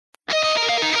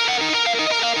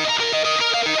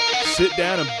Sit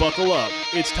down and buckle up.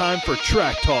 It's time for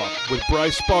Track Talk with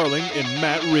Bryce Sparling and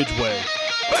Matt Ridgway.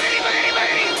 Let's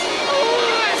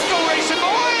go racing,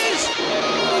 boys!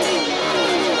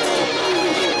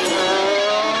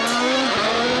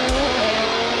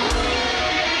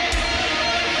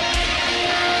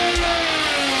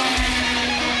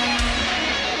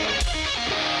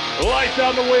 Lights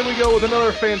out, and away we go with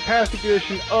another fantastic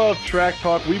edition of Track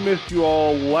Talk. We missed you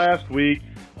all last week,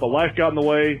 but life got in the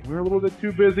way. We were a little bit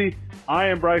too busy. I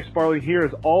am Bryce Sparling here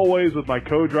as always with my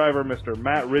co-driver, Mr.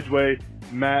 Matt Ridgway.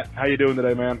 Matt, how you doing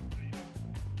today, man?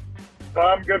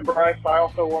 I'm good, Bryce. I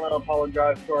also want to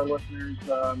apologize to our listeners.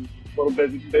 A little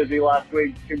busy last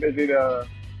week. Too busy to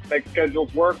make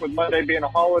schedules work with Monday being a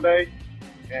holiday.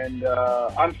 And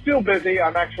I'm still busy.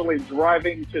 I'm actually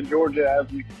driving to Georgia as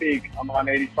we speak. I'm on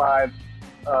 85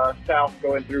 south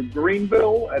going through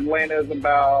Greenville. Atlanta is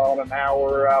about an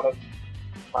hour out of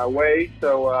my way.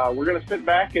 So we're going to sit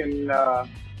back and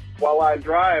while I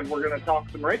drive, we're going to talk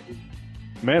some racing.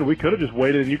 Man, we could have just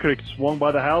waited and you could have swung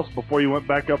by the house before you went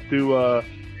back up to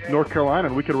North Carolina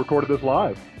and we could have recorded this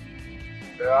live.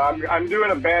 I'm doing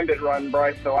a bandit run,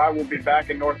 Bryce, so I will be back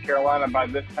in North Carolina by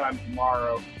this time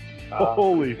tomorrow.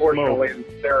 Holy Fortunately, smokes.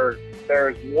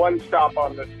 there's one stop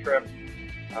on this trip,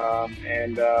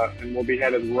 and we'll be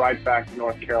headed right back to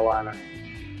North Carolina.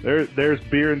 There's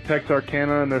beer in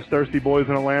Texarkana and there's thirsty boys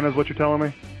in Atlanta is what you're telling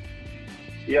me?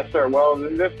 Yes, sir. Well,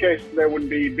 in this case, there would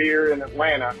be beer in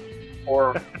Atlanta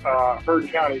or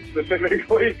Heard County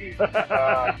specifically, and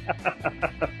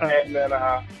then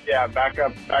back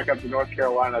up to North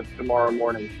Carolina tomorrow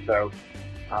morning. So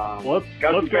got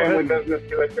some family business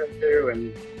to attend to,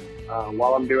 and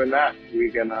while I'm doing that,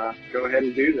 we can go ahead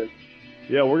and do this.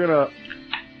 Yeah, we're gonna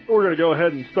go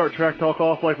ahead and start Track Talk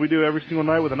off like we do every single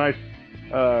night with a nice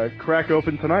crack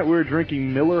open. Tonight we're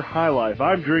drinking Miller High Life.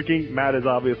 I'm drinking. Matt is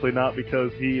obviously not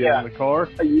because he is in the car.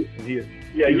 You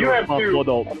have to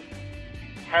adult.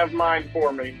 Have mine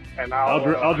for me, and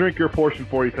I'll drink your portion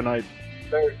for you tonight.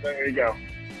 There you go.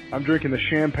 I'm drinking the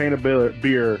champagne of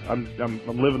beer. I'm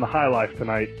living the high life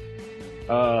tonight.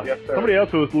 Yes, sir. Somebody else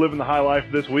who was living the high life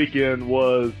this weekend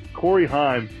was Corey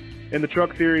Heim. In the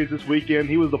Truck Series this weekend,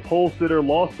 he was the pole sitter,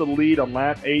 lost the lead on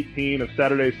lap 18 of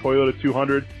Saturday's Toyota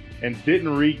 200, and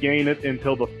didn't regain it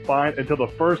until the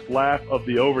first lap of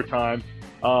the overtime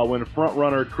when front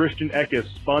runner Christian Eckes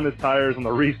spun his tires on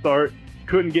the restart,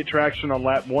 couldn't get traction on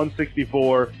lap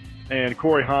 164, and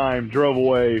Corey Heim drove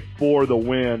away for the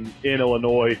win in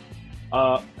Illinois.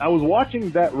 I was watching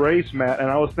that race, Matt, and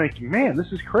I was thinking, man,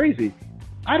 this is crazy.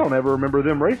 I don't ever remember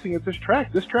them racing at this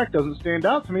track. This track doesn't stand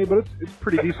out to me, but it's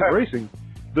pretty decent racing.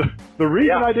 The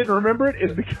reason I didn't remember it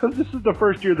is because this is the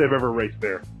first year they've ever raced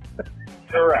there.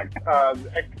 Correct.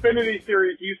 Xfinity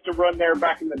Series used to run there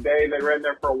back in the day. They ran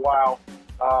there for a while,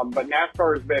 but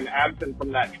NASCAR has been absent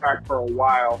from that track for a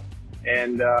while,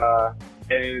 and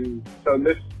so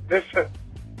this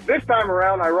time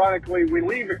around, ironically, we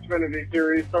leave Xfinity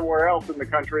Series somewhere else in the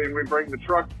country, and we bring the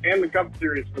Truck and the Cup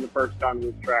Series for the first time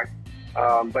to this track.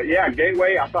 But yeah,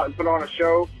 Gateway, I thought it put on a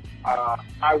show.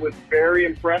 I was very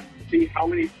impressed to see how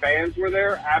many fans were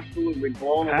there. Absolutely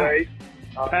blown away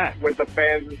with the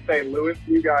fans in St. Louis.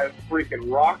 You guys freaking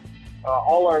rock.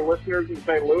 All our listeners in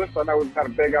St. Louis, I know we've got a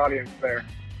big audience there.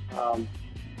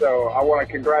 So I want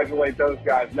to congratulate those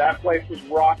guys. That place was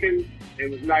rocking. It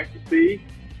was nice to see.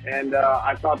 And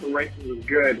I thought the racing was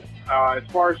good. As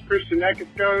far as Christian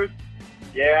Eckes goes,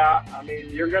 yeah, I mean,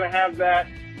 you're going to have that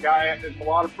guy. There's a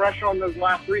lot of pressure on those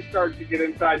last restarts to get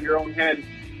inside your own head.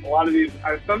 A lot of these,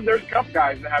 there's Cup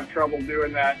guys that have trouble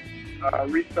doing that,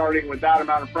 restarting with that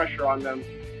amount of pressure on them.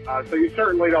 So you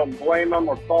certainly don't blame them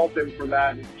or fault him for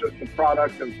that. It's just a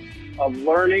product of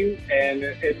learning, and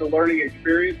it's a learning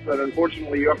experience that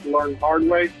unfortunately you have to learn the hard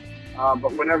way.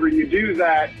 But whenever you do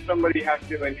that, somebody has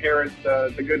to inherit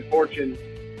the good fortune,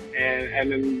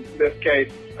 and in this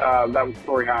case, that was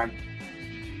Corey Heim.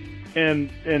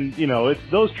 And you know, it's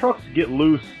those trucks get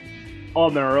loose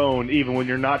on their own, even when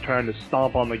you're not trying to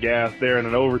stomp on the gas there in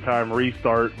an overtime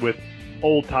restart with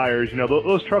old tires. You know,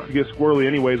 those trucks get squirrely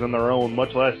anyways on their own,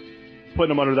 much less putting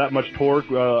them under that much torque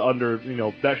under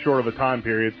that short of a time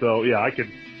period. So yeah, I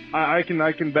can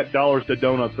bet dollars to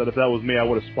donuts that if that was me, I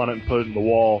would have spun it and put it in the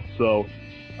wall. So,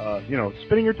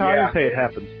 spinning your tires, hey, it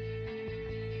happens.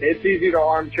 It's easy to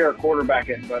armchair quarterback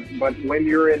it, but when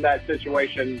you're in that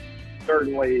situation,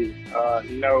 certainly,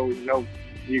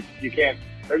 you can't.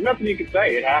 There's nothing you can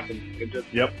say. It happens. It just,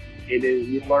 it is.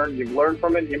 You've learned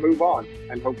from it, and you move on,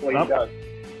 and hopefully it does.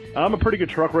 I'm a pretty good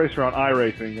truck racer on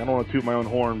iRacing. I don't want to toot my own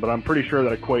horn, but I'm pretty sure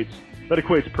that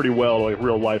equates pretty well to like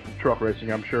real life truck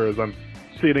racing. I'm sure as I'm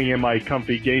sitting in my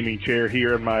comfy gaming chair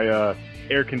here in my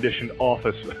air-conditioned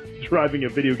office driving a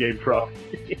video game truck.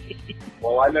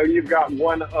 Well, I know you've got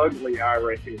one ugly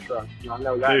iRacing truck. I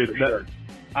know that Dude, for sure.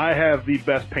 I have the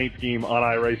best paint scheme on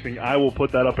iRacing. I will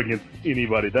put that up against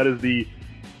anybody. That is the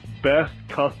best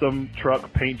custom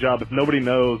truck paint job. If nobody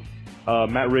knows,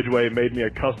 Matt Ridgway made me a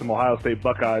custom Ohio State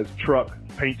Buckeyes truck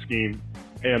paint scheme,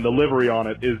 and the livery on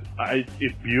it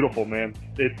it's beautiful, man.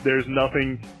 There's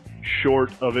nothing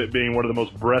short of it being one of the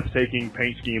most breathtaking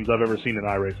paint schemes I've ever seen in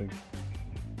iRacing.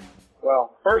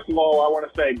 Well, first of all, I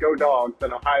want to say go Dogs,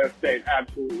 and Ohio State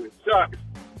absolutely sucks.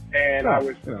 And I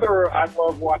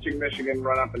love watching Michigan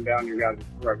run up and down your guys'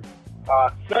 throats.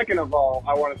 Second of all,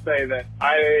 I want to say that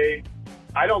I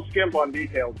don't skimp on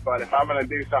details, but if I'm going to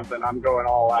do something, I'm going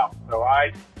all out. So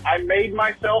I made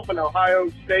myself an Ohio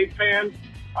State fan.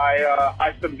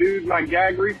 I subdued my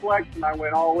gag reflex, and I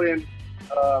went all in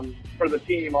for the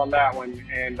team on that one.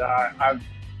 And I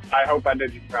hope I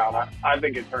did you proud. I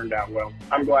think it turned out well.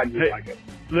 I'm glad you like it.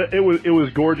 It was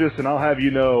gorgeous, and I'll have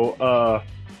you know,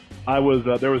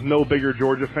 there was no bigger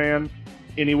Georgia fan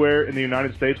anywhere in the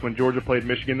United States when Georgia played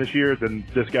Michigan this year than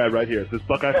this guy right here. This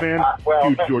Buckeye fan, well,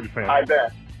 huge Georgia fan. I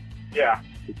bet. Yeah.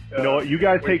 You know what? You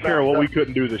guys take care of what we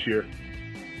couldn't do this year.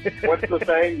 What's the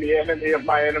saying? The enemy of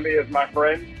my enemy is my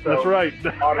friend. So that's right.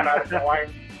 Automatic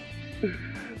line.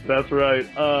 That's right.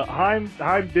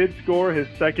 Heim did score his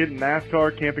second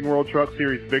NASCAR Camping World Truck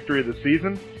Series victory of the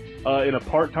season in a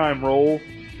part-time role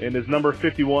in his number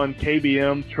 51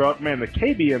 KBM truck. Man, the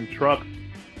KBM trucks,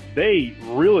 they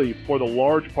really, for the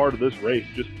large part of this race,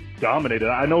 just dominated.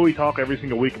 I know we talk every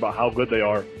single week about how good they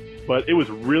are, but it was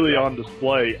really on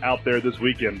display out there this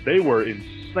weekend. They were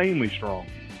insanely strong.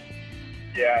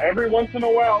 Yeah, every once in a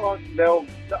while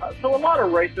so a lot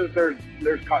of races they're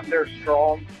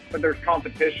strong, but there's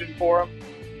competition for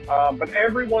them. But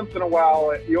every once in a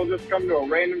while you'll just come to a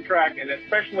random track, and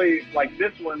especially like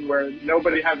this one where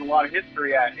nobody has a lot of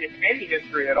history if any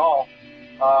history at all,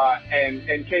 and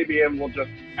KBM will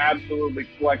just absolutely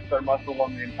flex their muscle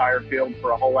on the entire field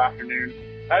for a whole afternoon.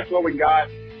 That's what we got.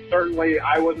 Certainly,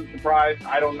 I wasn't surprised.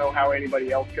 I don't know how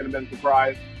anybody else could have been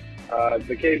surprised.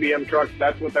 The KBM trucks,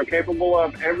 that's what they're capable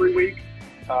of every week.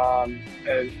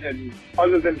 And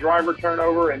other than driver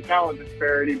turnover and talent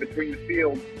disparity between the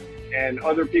fields and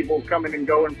other people coming and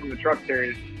going from the truck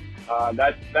series,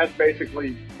 that's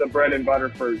basically the bread and butter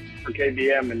for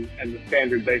KBM and the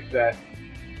standard they set.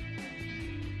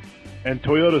 And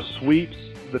Toyota sweeps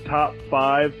the top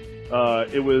five.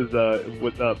 It was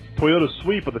with Toyota's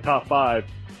sweep of the top five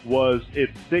was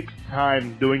its sixth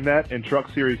time doing that in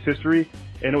Truck Series history,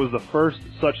 and it was the first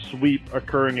such sweep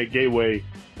occurring at Gateway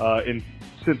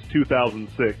since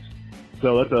 2006.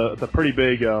 So that's a pretty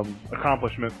big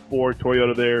accomplishment for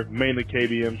Toyota there, mainly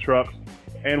KBM trucks.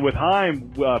 And with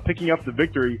Heim picking up the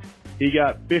victory, he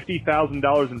got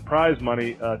 $50,000 in prize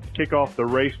money to kick off the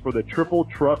race for the Triple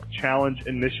Truck Challenge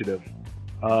Initiative.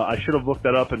 I should have looked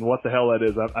that up and what the hell that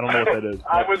is. I don't know what that is.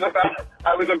 I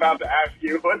was about to ask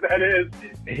you what that is.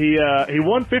 He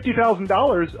won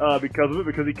 $50,000 because of it,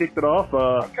 because he kicked it off.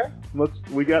 Okay.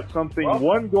 We got something. Well,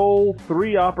 1 goal,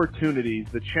 3 opportunities.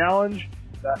 The challenge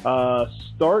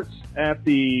starts at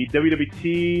the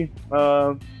WWT.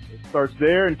 Starts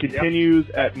there and continues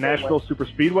at Nashville Super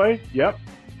Speedway. Yep.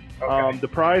 Okay. The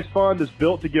prize fund is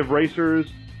built to give race winners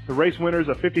a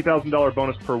 $50,000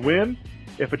 bonus per win.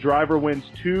 If a driver wins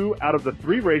 2 out of the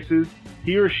 3 races,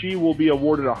 he or she will be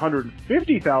awarded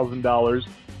 $150,000.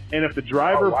 And if the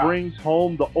driver brings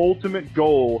home the ultimate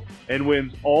goal and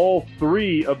wins all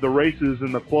 3 of the races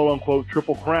in the quote-unquote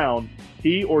Triple Crown,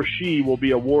 he or she will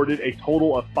be awarded a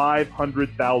total of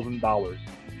 $500,000.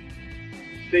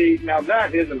 See, now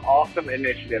that is an awesome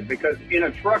initiative, because in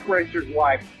a truck racer's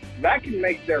life, that can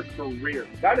make their career.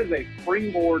 That is a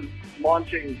springboard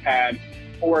launching pad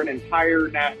for an entire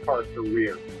NASCAR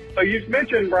career. So you've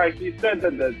mentioned, Bryce, you said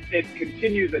that it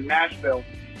continues in Nashville.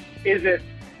 Is it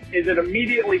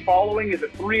immediately following? Is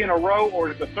it 3 in a row, or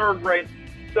is the third race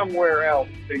somewhere else?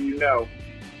 Do you know?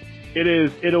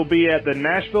 It'll be at the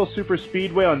Nashville Super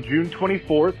Speedway on June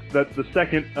 24th. That's the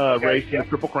second race in the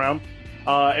Triple Crown.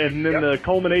 And then the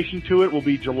culmination to it will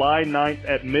be July 9th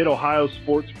at Mid-Ohio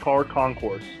Sports Car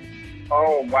Concourse.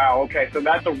 Oh, wow. Okay, so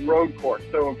that's a road course.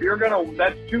 So if you're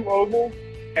that's 2 ovals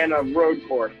and a road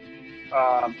course.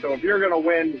 So if you're going to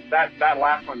win that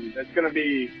last one, it's going to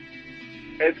be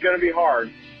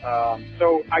hard.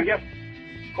 So I guess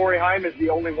Corey Heim is the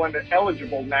only one that's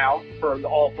eligible now for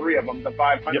all 3 of them, the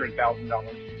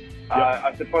 $500,000.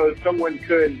 I suppose someone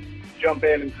could jump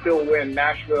in and still win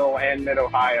Nashville and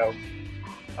Mid-Ohio.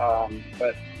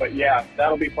 But yeah,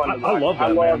 that'll be fun to watch. I love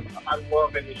that, man. I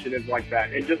love initiatives like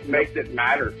that. It just makes it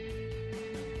matter.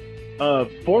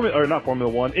 Not Formula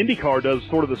One. Indy Car does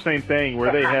sort of the same thing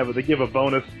where they give a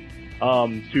bonus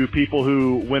to people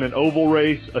who win an oval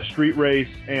race, a street race,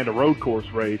 and a road course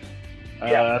race.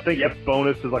 I think the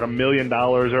bonus is like $1 million,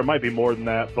 or it might be more than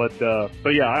that.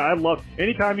 But yeah, I love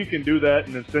anytime you can do that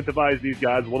and incentivize these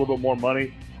guys a little bit more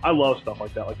money. I love stuff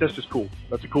like that. Like, that's just cool.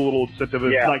 That's a cool little incentive.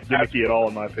 It's not gimmicky at all,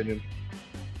 in my opinion.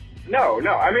 No.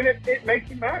 I mean, it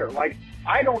makes it matter. Like,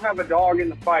 I don't have a dog in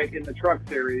the fight in the truck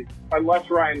series unless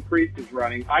Ryan Priest is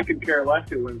running. I could care less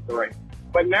who wins the race.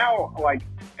 But now, like,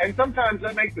 and sometimes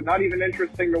that makes it not even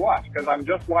interesting to watch because I'm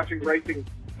just watching racing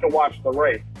to watch the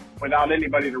race without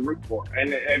anybody to root for.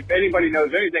 And if anybody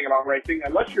knows anything about racing,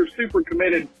 unless you're super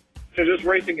committed to just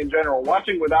racing in general,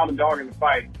 watching without a dog in the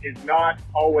fight is not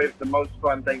always the most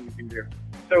fun thing you can do.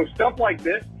 So stuff like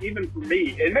this, even for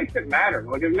me, it makes it matter.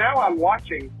 Like, if now I'm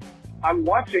watching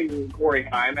Corey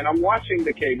Heim and I'm watching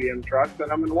the KBM trucks and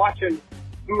I'm watching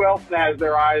who else has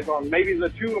their eyes on maybe the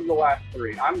two of the last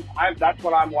three. That's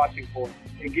what I'm watching for.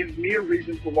 It gives me a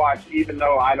reason to watch, even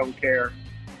though I don't care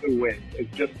who wins.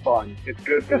 It's just fun. It's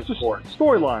good for the sport.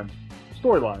 Storylines.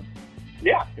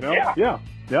 Yeah. You know? Yeah.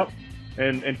 Yep.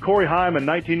 And Corey Heim, a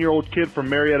 19-year-old kid from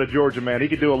Marietta, Georgia, man, he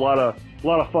could do a lot of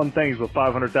fun things with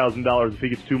 $500,000 if he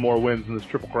gets 2 more wins in this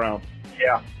Triple Crown.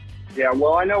 Yeah. Yeah,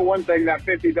 well, I know one thing, that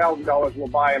 $50,000 will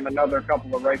buy him another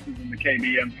couple of races in the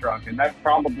KBM truck, and that's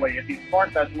probably, if he's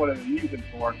smart, that's what it'll use it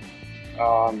for.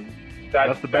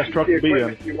 That's the best truck to be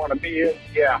in. You want to be in.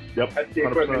 Yeah, yep, that's the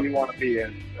equipment you want to be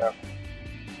in. So.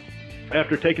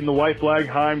 After taking the white flag,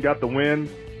 Heim got the win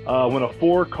when a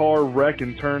 4-car wreck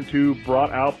in Turn 2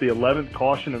 brought out the 11th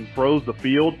caution and froze the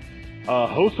field.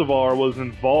 Hocevar was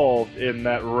involved in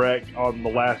that wreck on the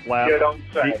last lap. You don't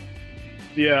say.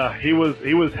 He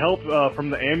was helped from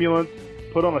the ambulance,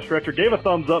 put on a stretcher, gave a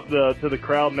thumbs up to the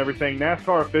crowd and everything.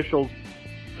 NASCAR officials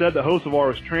said that Hocevar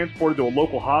was transported to a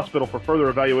local hospital for further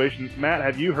evaluation. Matt,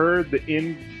 have you heard the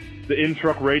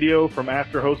in-truck radio from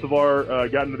after Hocevar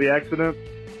got into the accident?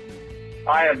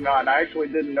 I have not. I actually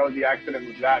didn't know the accident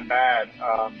was that bad.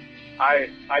 I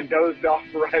dozed off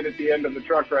right at the end of the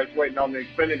truck race waiting on the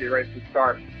Xfinity race to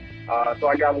start. So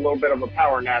I got a little bit of a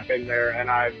power nap in there,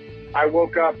 and I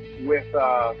woke up with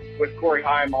Corey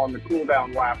Heim on the cool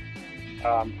down lap.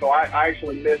 So I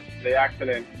actually missed the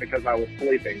accident because I was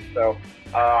sleeping. So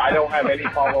I don't have any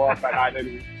follow up, and I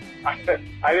didn't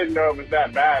know it was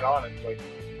that bad, honestly.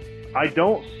 I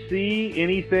don't see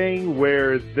anything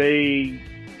where they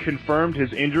confirmed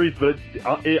his injuries, but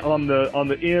on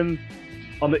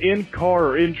the in-car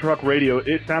or in-truck radio,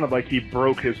 it sounded like he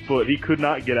broke his foot. He could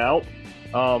not get out.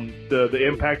 The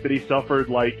impact that he suffered,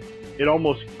 like, it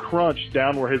almost crunched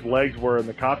down where his legs were in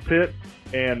the cockpit,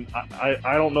 and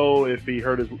I don't know if he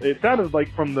hurt his. It sounded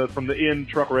like from the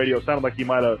in-truck radio, it sounded like he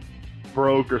might have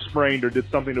broke or sprained or did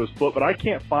something to his foot, but I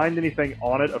can't find anything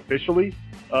on it officially,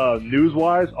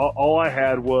 news-wise. All I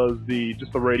had was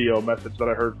just the radio message that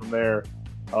I heard from there.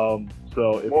 So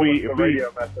if what was the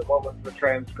radio message? What was the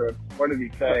transcript? What did he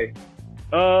say?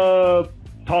 He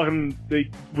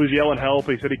was yelling help.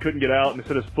 He said he couldn't get out, and he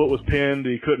said his foot was pinned,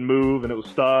 and he couldn't move, and it was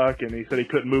stuck, and he said he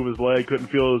couldn't move his leg, couldn't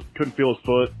feel his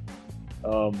foot.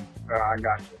 I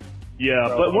got you. Yeah,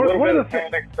 so but one of the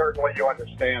panic, certainly you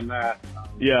understand that.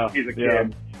 Yeah, he's a kid. Yeah.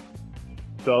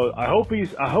 So I hope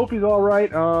he's all right.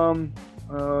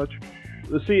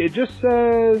 Let's see. It just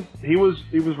says he was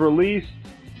released.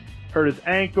 Hurt his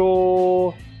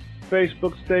ankle.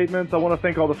 Facebook statements. I want to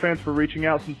thank all the fans for reaching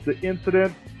out since the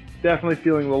incident. Definitely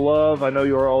feeling the love. I know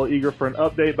you are all eager for an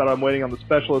update, but I'm waiting on the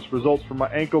specialist results for my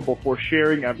ankle before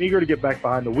sharing. I'm eager to get back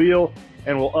behind the wheel,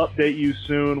 and will update you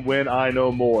soon when I know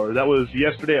more. That was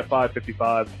yesterday at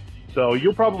 5:55. So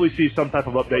you'll probably see some type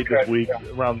of update this week,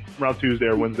 around Tuesday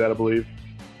or Wednesday, I believe.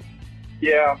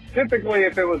 Yeah, typically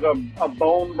if it was a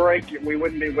bone break, we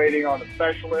wouldn't be waiting on a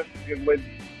specialist. It would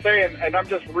say, and I'm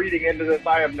just reading into this,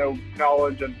 I have no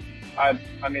knowledge, and I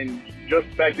mean, just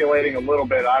speculating a little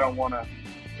bit. I don't want to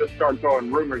just start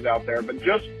throwing rumors out there, but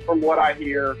just from what I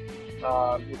hear,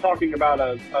 we're talking about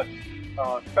a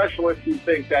specialist. You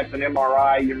think that's an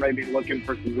MRI, you may be looking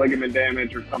for some ligament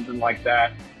damage or something like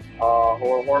that,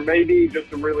 or maybe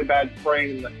just a really bad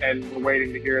sprain, and we're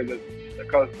waiting to hear that the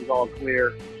coast is all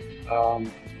clear.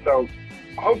 So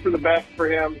I hope for the best for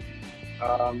him.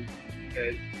 That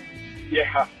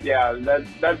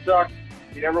sucks.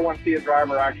 You never want to see a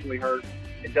driver actually hurt.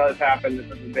 It does happen. This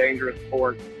is a dangerous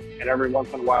sport, and every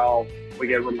once in a while we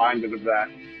get reminded of that.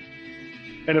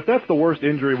 And if that's the worst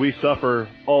injury we suffer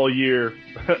all year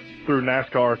through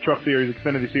NASCAR, Truck Series,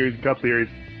 Xfinity Series, and Cup Series,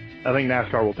 I think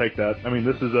NASCAR will take that. I mean,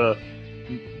 this is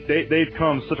they've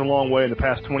come such a long way in the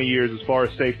past 20 years as far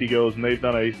as safety goes, and they've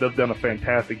done a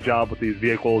fantastic job with these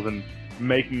vehicles and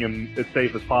making them as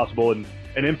safe as possible. And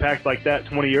an impact like that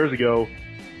 20 years ago,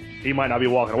 he might not be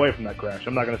walking away from that crash.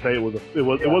 I'm not going to say it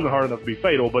wasn't hard enough to be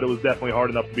fatal, but it was definitely hard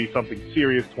enough to be something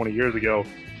serious 20 years ago.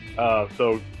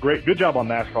 So good job on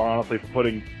NASCAR, honestly, for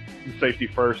putting safety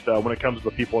first when it comes to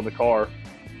the people in the car.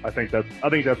 I think that's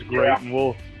great, Yeah. and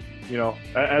we'll,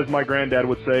 as my granddad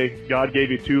would say, God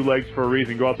gave you 2 legs for a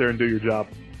reason. Go out there and do your job.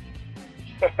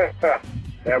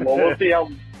 Yeah, well, we'll see how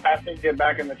fast he can get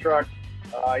back in the truck.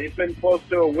 He's been close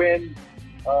to a win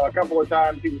a couple of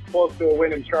times. He was close to a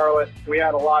win in Charlotte. I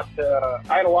had a lot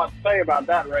to say about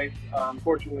that race.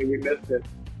 Unfortunately, we missed it.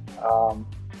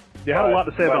 You had a lot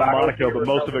to say about Monaco, but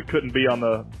most most of it couldn't be on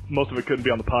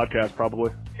the podcast,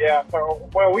 probably. Yeah, so,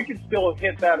 well, we can still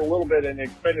hit that a little bit in the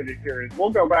Xfinity Series. We'll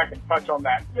go back and touch on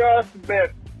that just a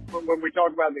bit when we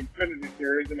talk about the Xfinity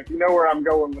Series. And if you know where I'm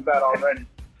going with that already,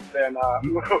 then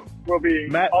we'll be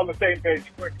on the same page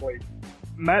quickly.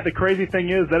 Matt, the crazy thing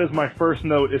is, that is my first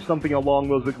note, is something along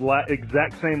those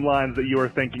exact same lines that you were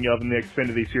thinking of in the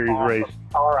Xfinity Series race.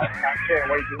 All right, I can't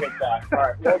wait to hit that. All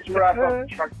right, let's wrap up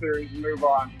the Truck Series and move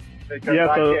on, because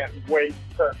I can't wait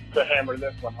to hammer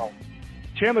this one home.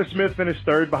 Chandler Smith finished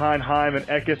third behind Heim and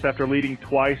Eckes after leading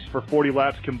twice for 40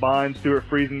 laps combined. Stuart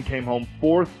Friesen came home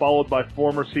fourth, followed by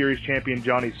former series champion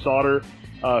Johnny Sauter,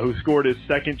 who scored his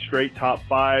second straight top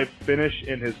 5 finish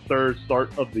in his third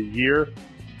start of the year.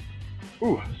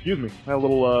 Ooh, excuse me. I had a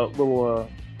little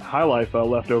high life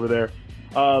left over there.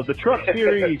 The Truck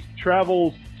Series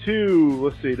travels to,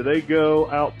 let's see, do they go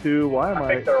out to,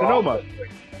 Sonoma.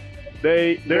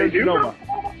 They're in Sonoma.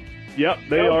 Yep,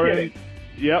 they are in.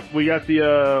 Yep, we got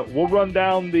the. We'll run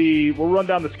down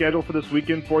the schedule for this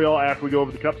weekend for y'all after we go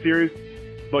over the Cup Series.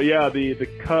 But yeah, the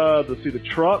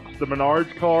trucks, the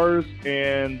Menards cars,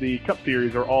 and the Cup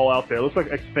Series are all out there. Looks like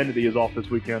Xfinity is off this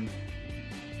weekend.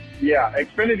 Yeah,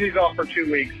 Xfinity's off for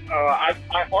 2 weeks.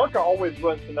 ARCA always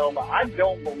runs Sonoma. I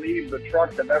don't believe the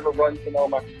trucks have ever run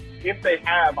Sonoma. If they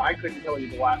have, I couldn't tell you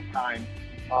the last time.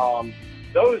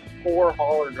 Those 4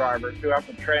 hauler drivers who have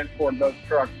to transport those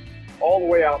trucks all the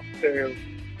way out to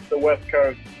the West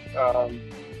Coast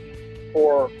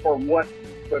for what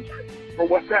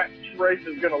that race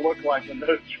is going to look like in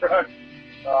those trucks.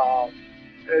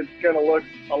 It's going to look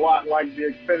a lot like the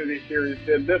Xfinity Series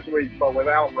did this week, but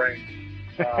without rain.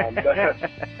 If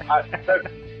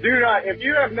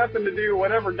you have nothing to do,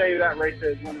 whatever day that race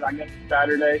is, when I guess it's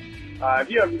Saturday, if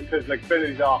you have, because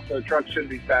Xfinity's off, so the truck should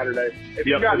be Saturday. If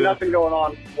you've got nothing going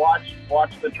on, watch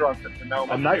the trucks at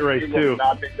Sonoma. A night race, you too. will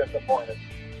not be disappointed.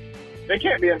 They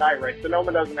can't be a night race.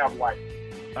 Sonoma doesn't have lights.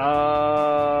 A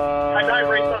night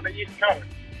race on the East Coast.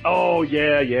 Oh,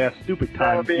 yeah, stupid time.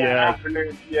 That would be an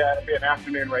afternoon. Yeah, it'd be an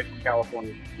afternoon race in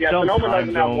California. Yeah, Sonoma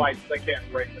doesn't have lights. They can't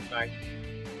race at night.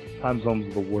 Time zones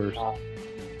are the worst.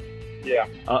 Yeah.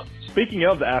 Speaking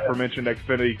of the aforementioned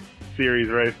Xfinity Series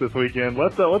race this weekend,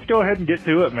 let's go ahead and get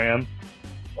to it, man.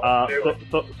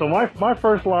 So my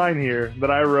first line here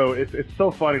that I wrote, it's so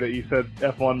funny that you said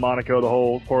F1 Monaco, the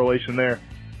whole correlation there.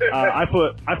 I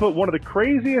put one of the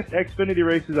craziest Xfinity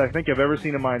races I think I've ever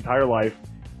seen in my entire life.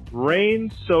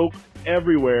 Rain soaked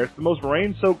everywhere. It's the most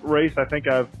rain soaked race I think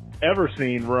I've ever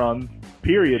seen run.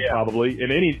 Period, probably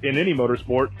in any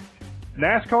motorsport.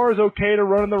 NASCAR is okay to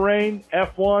run in the rain.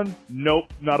 F1,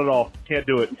 nope, not at all. Can't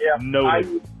do it. Yeah,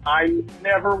 Noted. I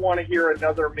never want to hear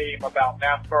another meme about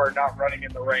NASCAR not running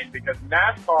in the rain, because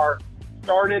NASCAR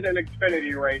started an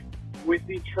Xfinity race with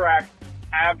the track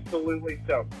absolutely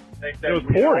soaked. They said,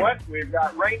 you know what? We've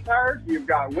got rain tires, you've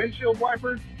got windshield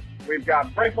wipers, we've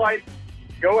got brake lights.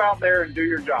 Go out there and do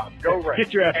your job. Go race.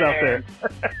 Get your ass out there.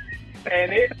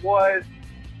 And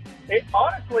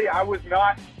honestly, I was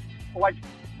not, like,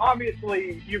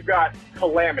 obviously you've got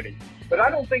calamity, but I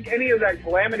don't think any of that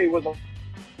calamity was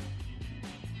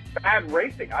bad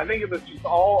racing. I think it was just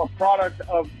all a product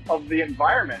of the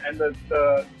environment and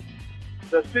the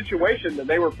situation that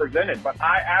they were presented. But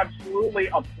I absolutely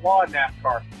applaud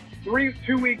NASCAR. 3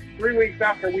 weeks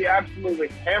after we absolutely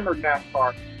hammered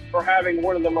NASCAR for having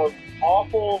one of the most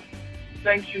awful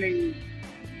sanctioning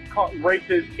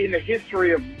races in the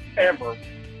history of ever,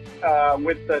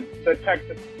 with the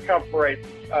Texas Cup race,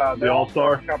 the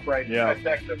All-Star Cup race in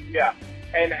Texas. Yeah.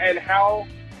 And how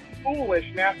foolish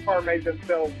NASCAR made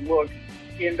themselves look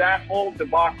in that whole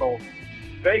debacle.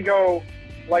 They go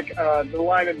like the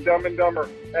line in Dumb and Dumber,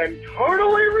 and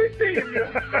totally redeem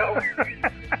yourself.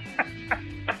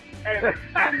 And the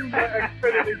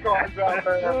Xfinity cars out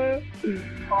there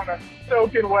on a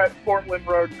soaking wet Portland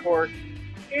road course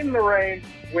in the rain,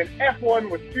 when F1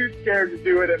 was too scared to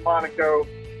do it at Monaco.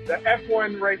 the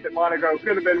F1 race at Monaco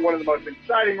could have been one of the most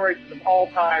exciting races of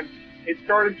all time. It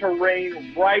started to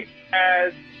rain right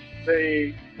as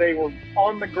they were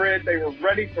on the grid. They were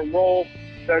ready to roll.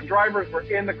 The drivers were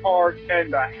in the cars,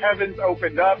 and the heavens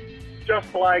opened up,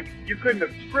 just like you couldn't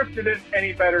have scripted it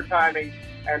any better timing.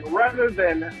 And rather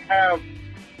than have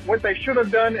what they should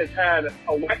have done is had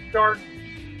a wet start,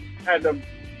 had to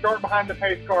start behind the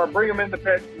pace car, bring them in the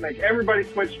pits, make everybody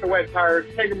switch to wet tires,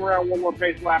 take them around one more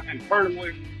pace lap, and turn them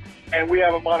loose. And we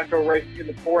have a Monaco race in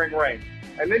the pouring rain.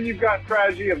 And then you've got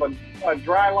strategy of a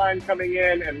dry line coming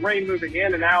in and rain moving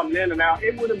in and out and in and out.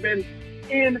 It would have been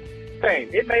insane.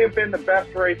 It may have been the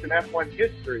best race in F1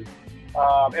 history.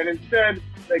 And instead,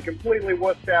 they completely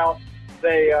wussed out.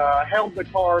 They held the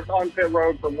cars on pit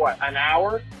road for what, an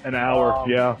hour? An hour,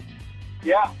 yeah.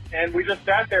 Yeah, and we just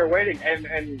sat there waiting.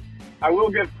 And I will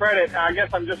give credit. I guess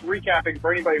I'm just recapping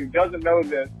for anybody who doesn't know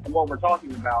this and what we're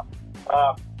talking about.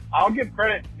 I'll give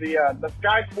credit. The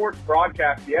Sky Sports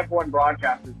broadcast, the F1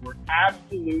 broadcasters, were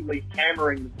absolutely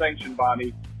hammering the sanction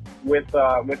body with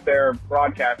their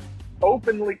broadcast,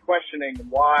 openly questioning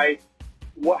why.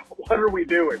 What are we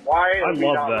doing? Why are we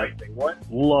not racing? What?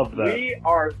 Love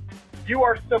that. You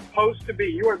are supposed to be.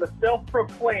 You are the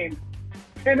self-proclaimed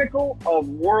pinnacle of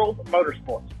world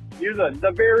motorsports. You're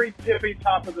the very tippy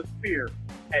top of the spear,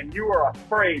 and you are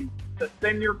afraid to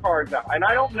send your cars out. And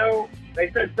I don't know. They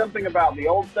said something about the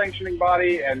old sanctioning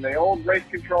body and the old race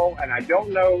control, and I don't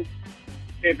know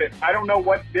I don't know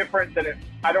what's different than it.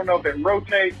 I don't know if it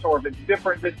rotates or if it's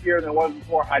different this year than it was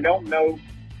before. I don't know,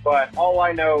 but all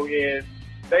I know is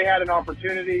they had an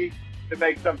opportunity to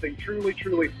make something truly,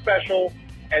 truly special,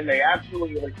 and they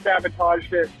absolutely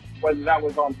sabotaged it, whether that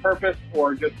was on purpose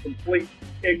or just complete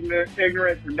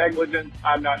ignorance or negligence.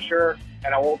 I'm not sure,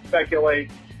 and I won't speculate,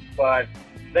 but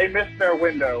they missed their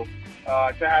window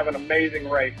to have an amazing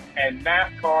race, and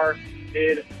NASCAR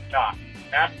did not.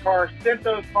 NASCAR sent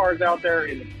those cars out there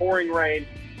in the pouring rain,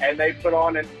 and they put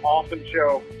on an awesome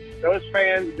show. Those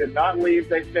fans did not leave.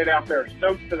 They stayed out there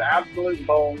soaked to the absolute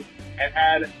bones and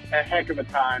had a heck of a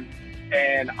time,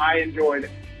 and I enjoyed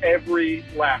every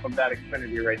lap of that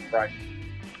Xfinity race, Bryce.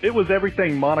 It was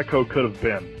everything Monaco could have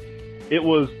been. It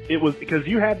was because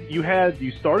you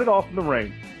started off in the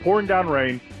rain, pouring down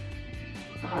rain.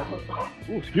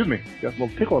 Ooh, excuse me, got a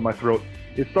little tickle in my throat.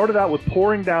 It started out with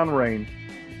pouring down rain,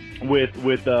 with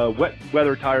wet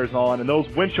weather tires on, and those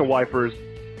windshield wipers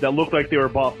that looked like they were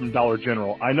bought from Dollar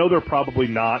General. I know they're probably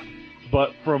not,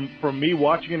 but from me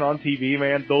watching it on TV,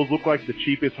 man, those look like the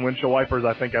cheapest windshield wipers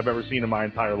I think I've ever seen in my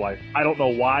entire life. I don't know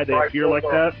why they appear like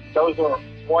that. Those are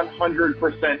 100%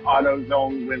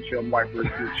 AutoZone windshield wipers,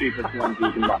 the cheapest ones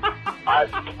you can buy.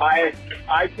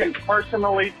 I can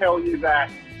personally tell you that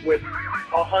with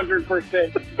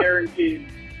 100% guaranteed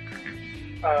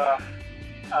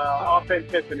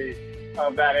authenticity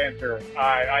of that answer.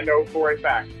 I know for a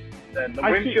fact that the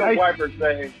windshield wipers,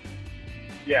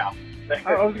 yeah.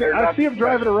 I see them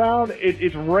driving around.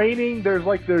 It's raining. There's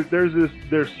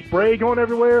spray going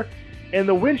everywhere, and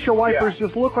the windshield wipers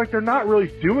just look like they're not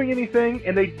really doing anything,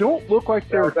 and they don't look like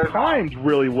they're timed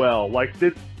really well. Like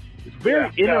it's very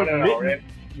intermittent.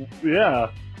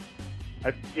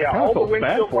 All the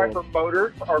windshield wiper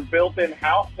motors are built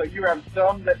in-house, so you have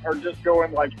some that are just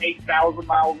going like 8,000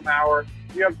 miles an hour.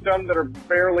 You have some that are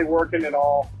barely working at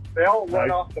all. They all run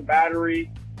off the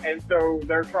battery, and so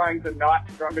they're trying to not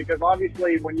run, because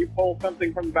obviously when you pull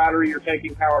something from the battery, you're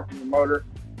taking power from the motor.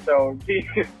 So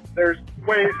there's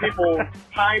ways people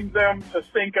time them to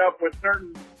sync up with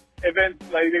certain events.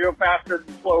 Like they go faster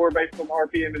and slower based on the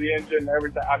RPM of the engine and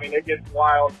everything. I mean, it gets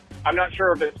wild. I'm not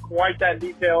sure if it's quite that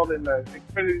detailed in the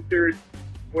Xfinity Series.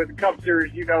 With the Cup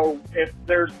Series, you know, if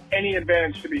there's any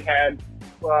advantage to be had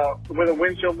with a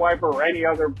windshield wiper or any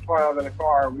other part of the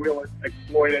car, we'll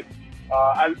exploit it.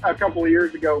 A couple of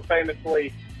years ago,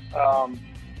 famously,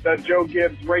 the Joe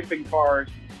Gibbs racing cars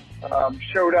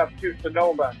showed up to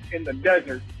Sonoma in the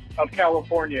desert of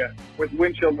California with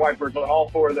windshield wipers on all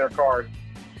four of their cars.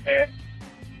 And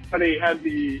somebody had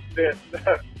the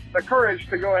courage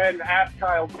to go ahead and ask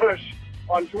Kyle Busch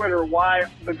on Twitter why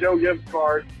the Joe Gibbs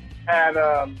cars had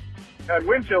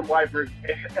windshield wipers,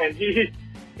 and he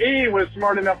was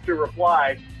smart enough to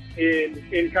reply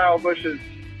in Kyle Busch's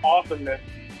awesomeness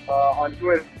on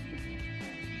Twitter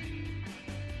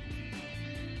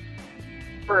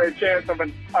for a chance of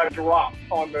a drop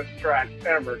on this track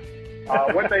ever.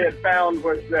 What they had found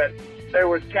was that there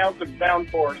was counts of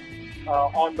downforce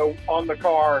on the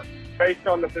car based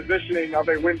on the positioning of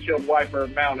a windshield wiper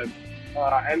mounted,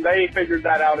 and they figured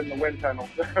that out in the wind tunnel.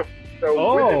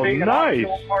 So with it being an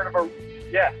optional part of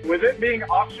with it being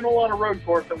optional on a road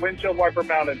course, the windshield wiper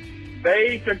mounted,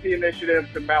 they took the initiative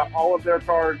to mount all of their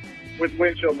cars with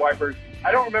windshield wipers.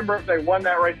 I don't remember if they won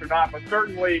that race or not, but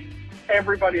certainly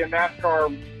everybody in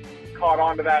NASCAR caught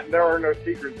on to that. There are no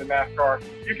secrets in NASCAR.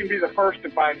 You can be the first to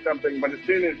find something, but as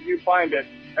soon as you find it,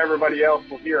 everybody else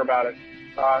will hear about it.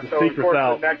 So of course,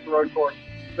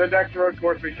 the next road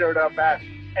course we showed up at,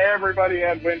 everybody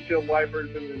had windshield wipers,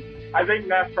 and I think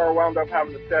NASCAR wound up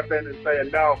having to step in and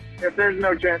saying, no, if there's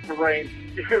no chance of rain,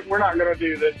 we're not going to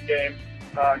do this game.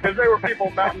 Because there were people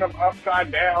mounting them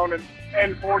upside down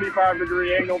and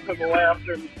 45-degree angle to the left,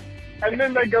 and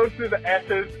then they go through the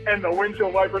S's, and the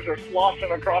windshield wipers are sloshing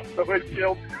across the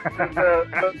windshield, and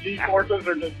the G-forces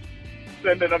are just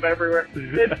sending them everywhere.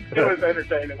 It was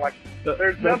entertaining. Like,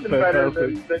 there's nothing better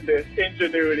than the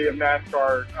ingenuity of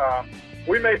NASCAR.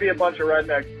 We may be a bunch of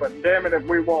rednecks, but damn it if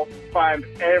we won't find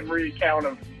every count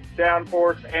of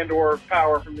downforce and or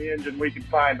power from the engine we can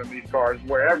find on these cars,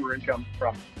 wherever it comes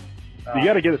from. You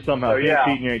got to get it somehow. You can't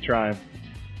cheat and you ain't trying.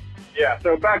 Yeah,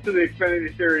 so back to the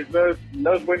Xfinity Series, those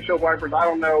windshield wipers, I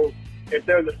don't know if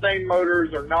they're the same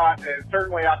motors or not. And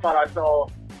certainly I thought I saw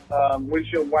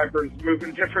windshield wipers move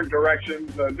in different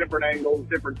directions, different angles,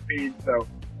 different speeds. So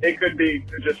it could be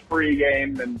just free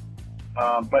game. And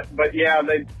but yeah,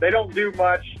 they don't do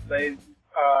much. They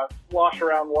slosh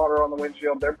around water on the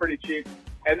windshield. They're pretty cheap.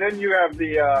 And then you have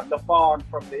the fog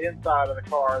from the inside of the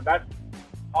car. That's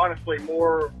honestly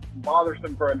more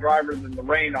bothersome for a driver than the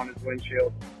rain on his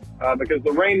windshield, because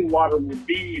the rainwater will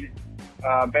bead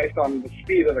based on the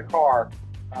speed of the car,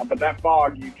 but that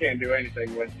fog you can't do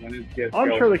anything with when it gets I'm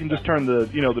going. sure they can just turn the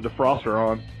the defroster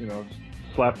on, just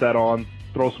slap that on,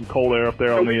 throw some cold air up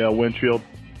there on the windshield.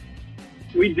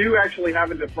 We do actually have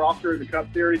a defroster in the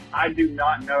Cup Series. I do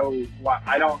not know why.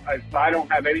 I don't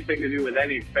have anything to do with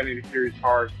any Xfinity Series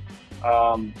cars,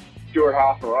 Stuart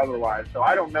Haas or otherwise. So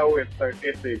I don't know if the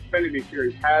Xfinity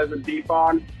Series has a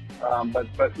defog,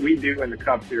 but we do in the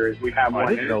Cup Series. We have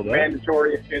one. It's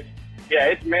mandatory.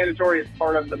 It's mandatory. It's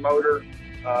part of the motor.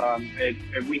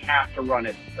 And we have to run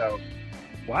it. So.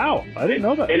 Wow, I didn't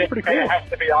know that. It's pretty cool. It has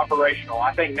to be operational.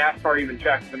 I think NASCAR even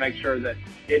checks to make sure that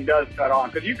it does cut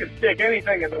on. Because you can stick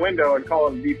anything in the window and call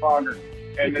it a defogger,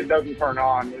 and it doesn't turn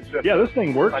on. It's just this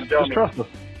thing works. Just trust us.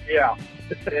 Yeah.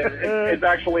 It's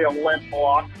actually a lint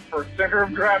block for center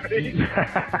of gravity.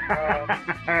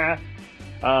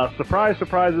 Surprise,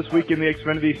 surprise this week in the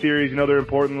Xfinity Series. They're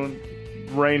important.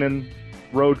 Raining,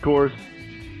 road course.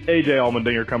 AJ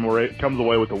Allmendinger comes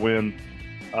away with the win.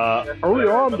 Early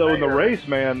on, though, in the race,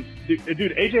 man, dude,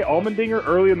 AJ Allmendinger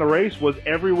early in the race was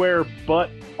everywhere but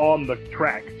on the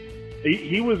track.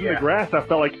 He was in the grass. I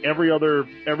felt like every other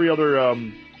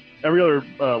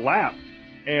lap,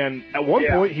 and at one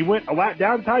point he went a lap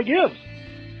down to Ty Gibbs.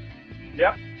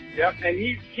 Yep, and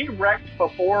he wrecked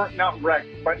before, not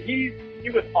wrecked, but he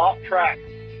was off track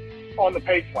on the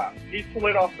pace lap. He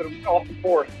slid off the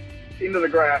course into the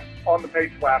grass on the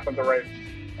pace lap of the race.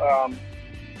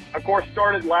 Of course,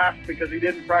 started last because he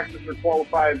didn't practice or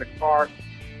qualify in the car.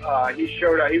 He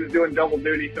showed up. He was doing double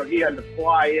duty, so he had to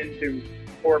fly into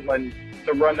Portland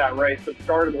to run that race. So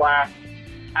started last.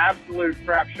 Absolute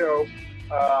crap show,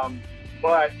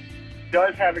 but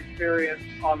does have experience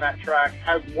on that track.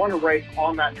 Has won a race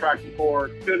on that track before.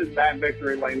 Stood in that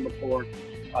victory lane before.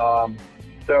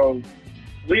 So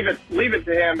leave it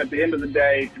to him at the end of the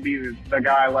day to be the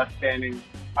guy left standing.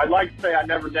 I'd like to say I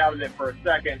never doubted it for a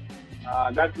second.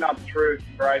 That's not the truth,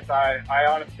 Bryce. I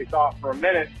honestly thought for a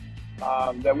minute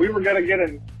that we were going to get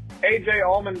an AJ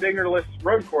Allmendinger-less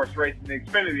road course race in the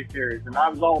Xfinity Series, and I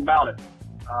was all about it.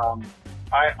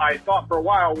 I thought for a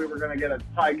while we were going to get a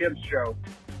Ty Gibbs show,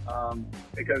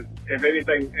 because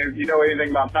if you know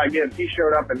anything about Ty Gibbs, he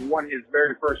showed up and won his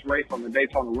very first race on the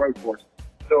Daytona road course.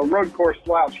 So a road course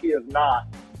slouch he is not.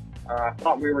 I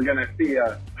thought we were going to see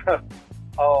a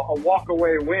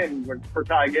walk-away win for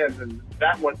Ty Gibbs, and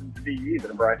that wasn't to be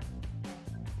either, Bryce.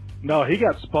 No, he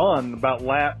got spun about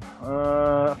lap.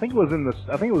 I think it was in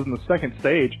the second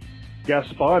stage. Got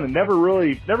spun and never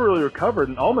really recovered.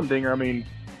 And Allmendinger, I mean,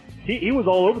 he was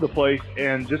all over the place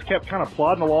and just kept kind of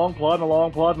plodding along.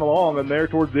 And there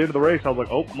towards the end of the race, I was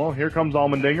like, oh, well, here comes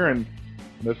Allmendinger, and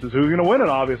this is who's going to win it.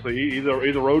 Obviously, he's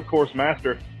a road course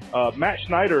master. Matt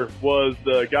Schneider was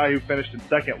the guy who finished in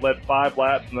second, led 5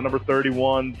 laps in the number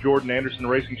 31 Jordan Anderson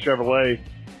Racing Chevrolet.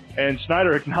 And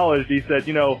Schneider acknowledged, he said,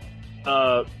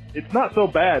 it's not so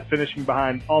bad finishing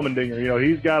behind Allmendinger.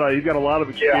 He's got a lot of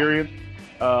experience.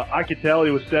 I could tell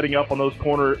he was setting up on those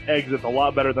corner exits a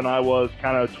lot better than I was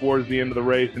kind of towards the end of the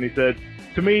race. And he said,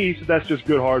 to me, that's just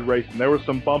good hard racing. There was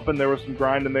some bumping, there was some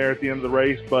grinding there at the end of the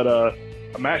race, but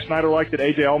Matt Schneider liked it.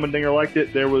 AJ Allmendinger liked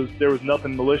it. There was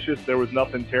nothing malicious. There was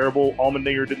nothing terrible.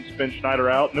 Allmendinger didn't spin Schneider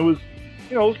out, and it was,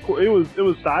 you know, it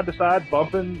was side to side,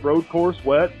 bumping, road course,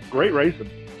 wet, great racing.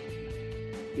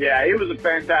 Yeah, it was a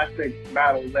fantastic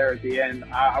battle there at the end.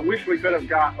 I wish we could have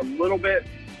got a little bit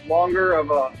longer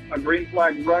of a green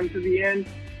flag run to the end,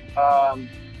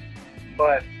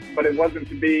 but it wasn't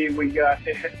to be. We got,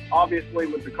 obviously,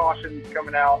 with the cautions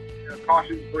coming out, you know,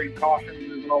 cautions breed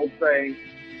cautions is an old saying.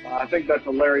 I think that's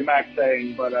a Larry Mack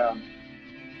saying, but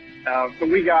so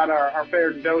we got our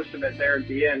fair dose of it there at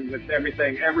the end, with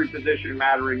every position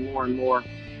mattering more and more.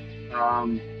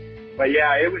 But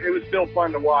yeah, it was still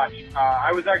fun to watch.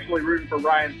 I was actually rooting for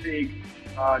Ryan Sieg,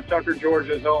 Tucker,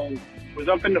 Georgia's own. Was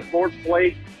up into fourth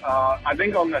place, I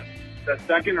think on the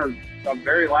second or the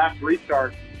very last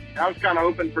restart. I was kind of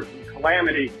hoping for some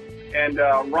calamity. And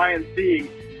Ryan Sieg,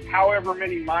 however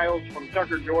many miles from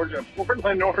Tucker, Georgia,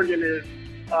 Portland, Oregon is,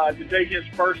 to take his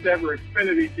first ever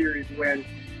Xfinity Series win.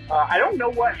 I don't know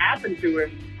what happened to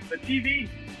him. The TV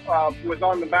was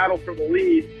on the battle for the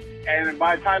lead, and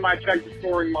by the time I checked the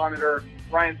scoring monitor,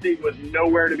 Ryan Sieg was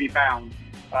nowhere to be found.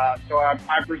 So I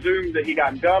presumed that he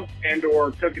got dumped and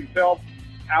or took himself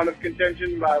out of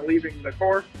contention by leaving the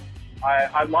course.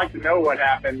 I'd like to know what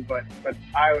happened, but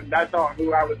that's not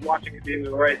who I was watching at the end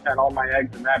of the race. Had all my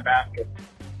eggs in that basket.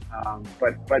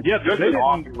 But yeah, just an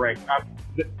awesome race.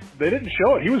 They didn't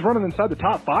show it. He was running inside the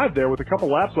top 5 there with a couple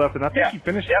laps left, and I think he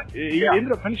finished. He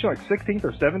ended up finishing like 16th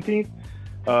or 17th,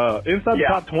 inside the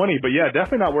top 20. But yeah,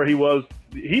 definitely not where he was.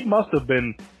 He must have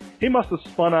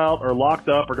spun out or locked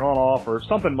up or gone off or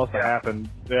something must have happened.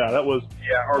 Yeah, that was.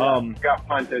 Yeah, or got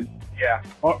punted. Yeah.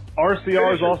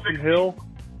 RCR's Austin Hill.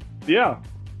 Yeah.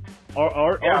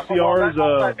 RCR's.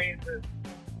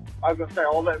 I was gonna say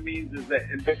all that means is that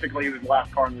it basically he was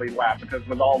last car in the lead lap because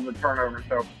with all the turnover.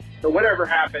 So whatever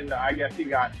happened, I guess he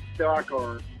got stuck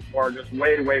or just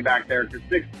way back there because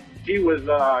he was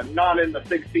not in the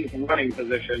 16th running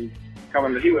position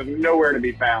coming. He was nowhere to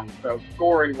be found. So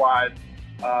scoring wise,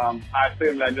 I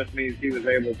assume that just means he was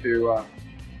able to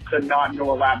not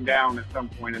go a lap down at some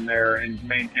point in there and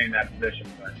maintain that position.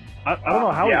 But I don't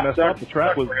know how he messed up. The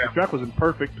track was in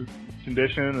perfect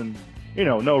condition and, you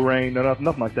know, no rain, nothing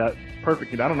like that.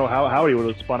 Perfect. I don't know how he would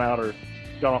have spun out or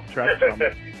gone off the track.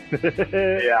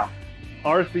 Yeah.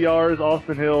 RCR's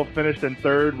Austin Hill finished in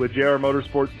third with JR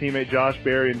Motorsports teammate Josh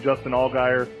Berry and Justin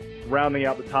Allgaier rounding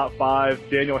out the top 5.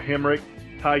 Daniel Hemrick,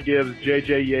 Ty Gibbs,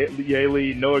 JJ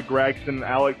Yaley, Noah Gragson,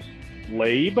 Alex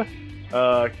Labe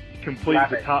completed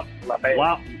the top. Labe.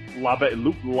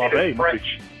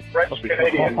 French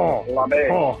Canadian. Alex Labe.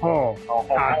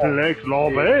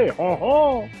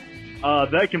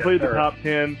 That completed the top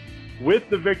 10. With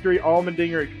the victory,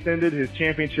 Allmendinger extended his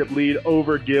championship lead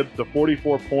over Gibbs to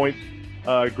 44 points.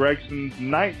 Gregson's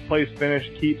 9th place finish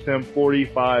keeps him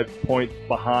 45 points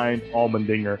behind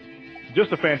Allmendinger.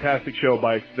 Just a fantastic show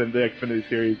by the Xfinity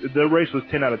Series. The race was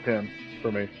 10 out of 10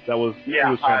 for me. It was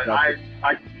fantastic.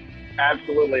 I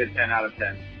absolutely a 10 out of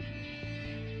 10.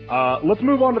 Let's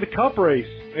move on to the Cup race.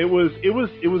 It was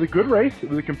a good race. It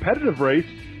was a competitive race,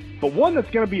 but one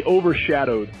that's going to be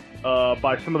overshadowed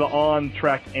by some of the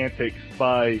on-track antics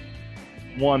by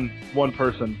one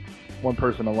person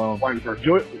alone. One person.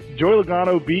 Joey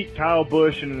Logano beat Kyle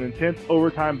Busch in an intense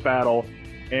overtime battle,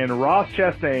 and Ross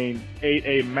Chastain ate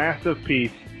a massive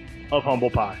piece of humble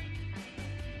pie.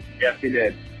 Yes, he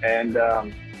did. And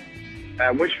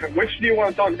which do you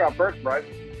want to talk about first, Bryce?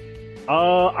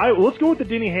 Let's go with the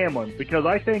Denny Hamlin because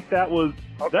I think that was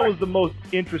the most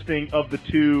interesting of the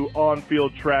two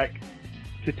on-field track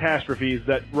catastrophes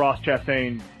that Ross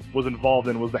Chastain was involved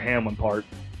in was the Hamlin part.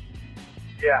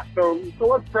 Yeah, so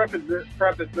let's preface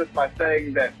this by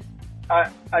saying that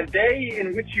a day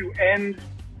in which you end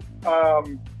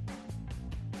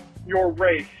your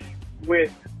race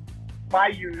by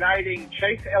uniting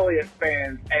Chase Elliott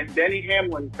fans and Denny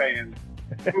Hamlin fans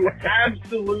who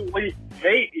absolutely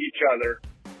hate each other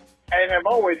and have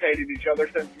always hated each other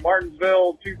since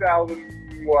Martinsville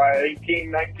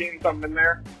 2018, 19, something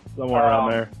there. Somewhere around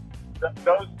there.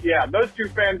 Those two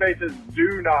fan bases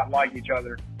do not like each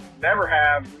other. Never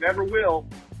have, never will.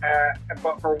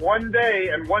 But for one day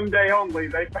and one day only,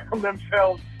 they found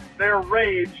themselves, their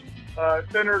rage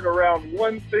centered around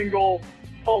one single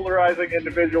polarizing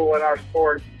individual in our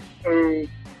sport who,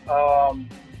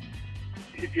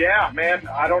 man,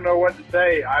 I don't know what to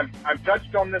say. I've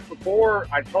touched on this before.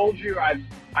 I told you,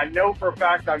 I know for a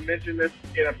fact I've mentioned this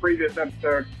in a previous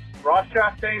episode. Ross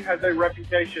Chastain has a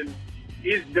reputation,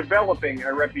 is developing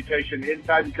a reputation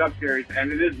inside the Cup Series,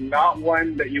 and it is not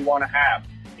one that you want to have.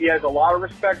 He has a lot of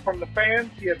respect from the fans.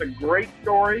 He has a great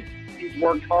story. He's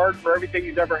worked hard for everything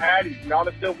he's ever had. He's not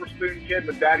a silver spoon kid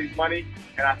with daddy's money,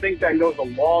 and I think that goes a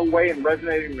long way in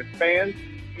resonating with fans.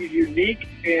 He's unique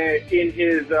in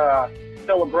his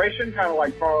celebration, kind of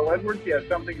like Carl Edwards. He has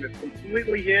something that's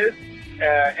completely his,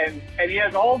 and he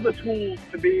has all the tools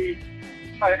to be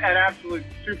an absolute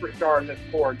superstar in this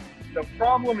sport. The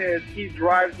problem is he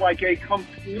drives like a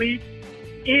complete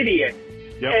idiot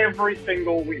every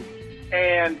single week,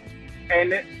 and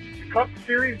Cup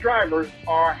Series drivers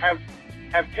have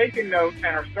taken note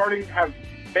and have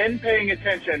been paying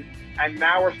attention, and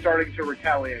now are starting to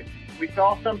retaliate. We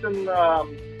saw something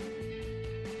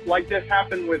like this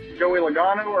happen with Joey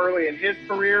Logano early in his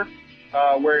career,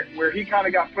 where he kind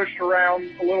of got pushed around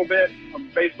a little bit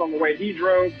based on the way he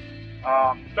drove.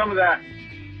 Some of that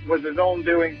was his own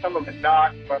doing, some of it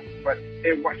not, but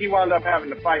he wound up having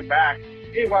to fight back.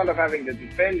 He wound up having to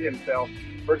defend himself,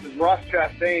 versus Ross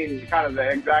Chastain, kind of the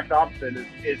exact opposite,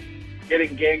 is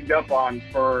getting ganged up on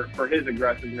for his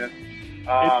aggressiveness.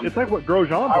 It's like what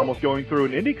Grosjean's almost going through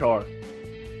in Indy Car.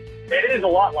 It is a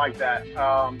lot like that.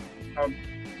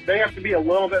 They have to be a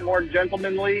little bit more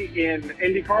gentlemanly in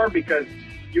IndyCar, because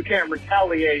you can't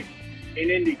retaliate in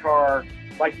IndyCar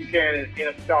like you can in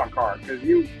a stock car. Because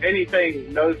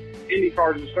those Indy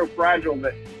cars are so fragile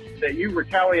that you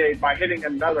retaliate by hitting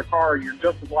another car, you're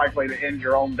just as likely to end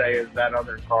your own day as that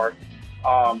other car.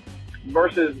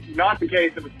 Versus not the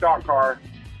case of a stock car,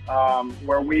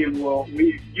 where we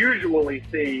usually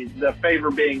see the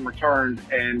favor being returned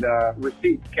and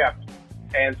receipts kept.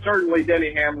 And certainly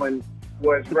Denny Hamlin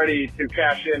was ready to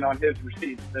cash in on his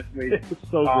receipts this week. It was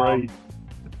so great.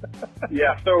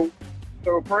 Yeah, so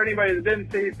for anybody that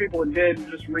didn't see, people that did,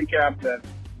 just recap that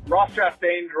Ross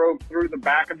Chastain drove through the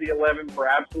back of the 11 for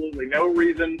absolutely no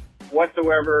reason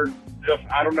whatsoever. Just,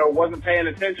 I don't know, wasn't paying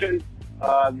attention.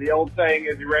 The old saying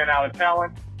is he ran out of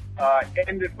talent.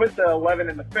 And it put the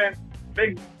 11 in the fence.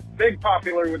 Big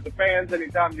popular with the fans.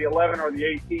 Anytime the 11 or the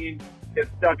 18 gets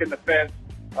stuck in the fence,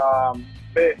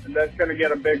 that's going to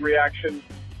get a big reaction.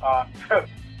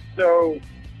 So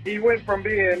he went from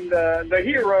being the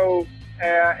hero,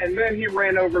 and then he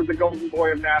ran over the golden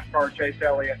boy of NASCAR, Chase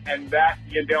Elliott, and that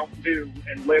you don't do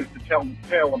and live to tell the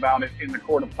tale about it in the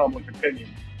court of public opinion.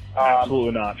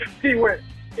 Absolutely not. He went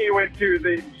to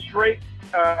the straight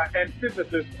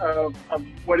antithesis of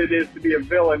what it is to be a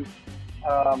villain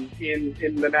in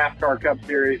the NASCAR Cup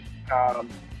Series.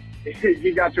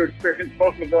 He got to experience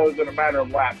both of those in a matter of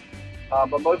laps.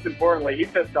 But most importantly, he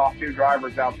pissed off two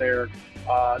drivers out there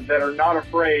that are not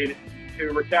afraid to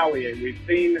retaliate. We've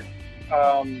seen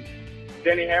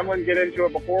Denny Hamlin get into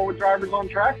it before with drivers on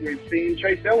track. We've seen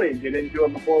Chase Elliott get into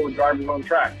it before with drivers on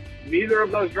track. Neither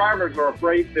of those drivers are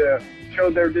afraid to show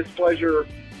their displeasure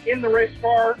in the race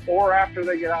car or after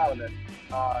they get out of it.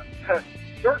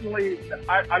 Certainly,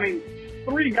 I mean,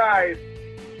 three guys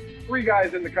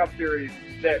in the Cup Series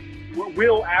that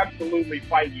will absolutely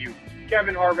fight you.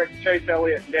 Kevin Harvick, Chase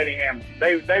Elliott, and Denny Hamlin.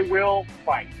 They will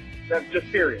fight. That's just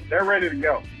serious. They're ready to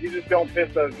go. You just don't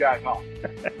piss those guys off.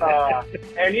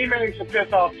 And he managed to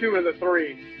piss off two of the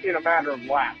three in a matter of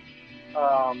laps.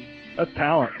 That's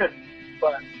talent.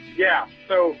 But, yeah.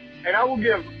 So, and I will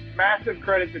give massive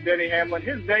credit to Denny Hamlin.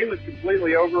 His day was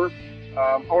completely over,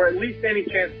 or at least any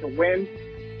chance to win.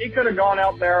 He could have gone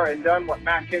out there and done what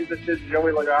Matt Kenseth did to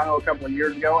Joey Logano a couple of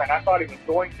years ago, and I thought he was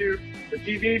going to. The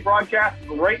TV broadcast,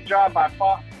 great job by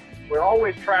Fox. We're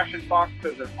always trashing Fox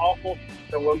because they're awful,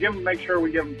 so we'll make sure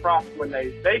we give them props when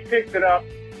they picked it up.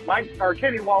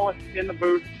 Kenny Wallace in the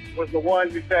booth was the one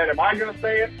who said, "Am I going to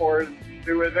say it, or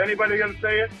is anybody going to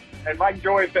say it?" And Mike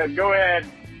Joy said, "Go ahead,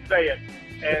 say it."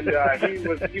 And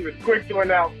he was quick to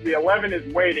announce the 11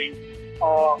 is waiting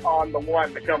on the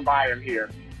one to come by him here.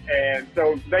 And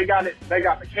so they got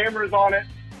the cameras on it.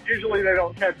 Usually they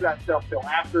don't catch that stuff till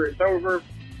after it's over.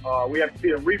 We have to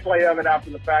see a replay of it after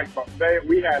the fact, but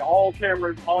we had all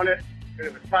cameras on it, and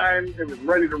it was timed. It was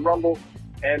ready to rumble.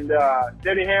 And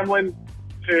Denny Hamlin,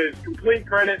 to his complete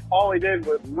credit, all he did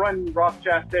was run Ross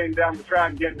Chastain down the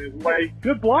track and get in his way.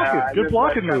 Good blocking. Good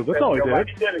blocking move. That's all he did.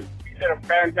 He did a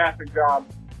fantastic job.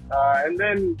 And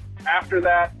then after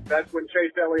that, that's when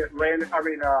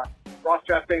Ross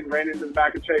Chastain ran into the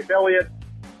back of Chase Elliott,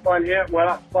 spun him. Well,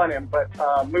 not spun him, but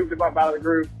moved him up out of the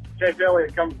group. Chase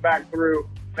Elliott comes back through,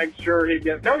 makes sure he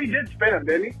gets. No, he did spin him,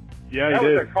 didn't he? Yeah, he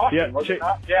did.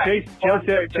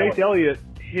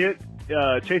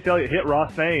 Chase Elliott hit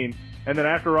Ross Sane, and then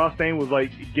after Ross Sane was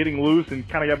like getting loose and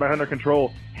kind of got back under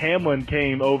control, Hamlin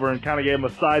came over and kind of gave him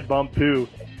a side bump too.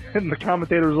 And the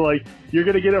commentator was like, "You're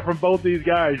going to get it from both these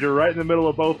guys. You're right in the middle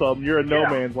of both of them. You're in no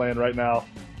man's land right now."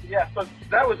 Yeah, so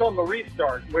that was on the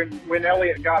restart when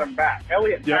Elliott got him back.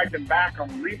 Elliott tagged him back on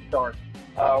the restart,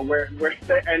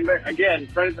 and again,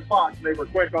 credit to Fox, they were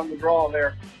quick on the draw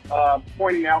there,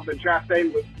 pointing out that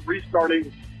Chastain was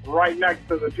restarting right next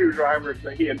to the two drivers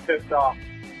that he had pissed off.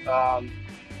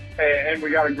 And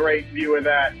we got a great view of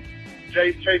that.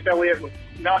 Chase Elliott was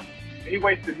he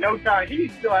wasted no time. He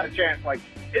still had a chance. Like,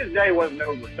 his day wasn't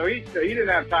over. So he didn't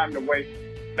have time to waste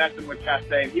messing with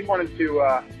Chastain. He wanted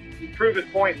to prove his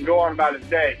point and go on about his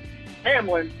day.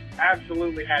 Hamlin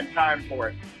absolutely had time for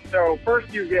it. So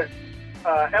first you get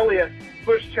Elliott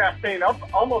push Chastain up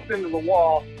almost into the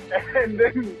wall, and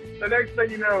then the next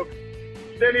thing you know,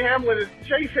 Denny Hamlin is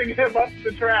chasing him up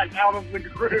the track out of the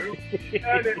groove.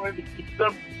 And it was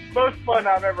the most fun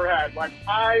I've ever had. Like,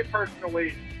 I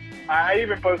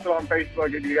even posted on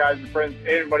Facebook, if you guys are friends,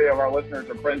 anybody of our listeners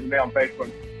are friends with me on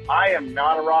Facebook. I am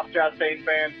not a Ross Chastain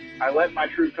fan. I let my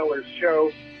true colors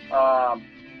show. I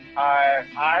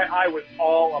was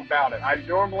all about it. I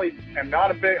normally am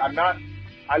not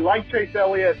I like Chase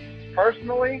Elliott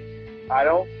personally. I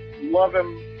don't love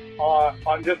him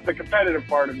on just the competitive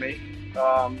part of me.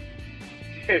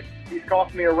 He's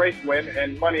cost me a race win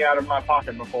and money out of my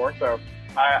pocket before, so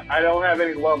I don't have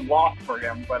any love lost for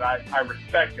him, but I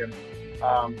respect him.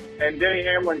 And Denny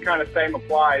Hamlin, kind of same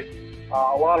applies.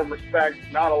 A lot of respect,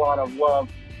 not a lot of love.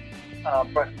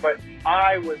 But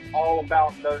I was all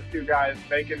about those two guys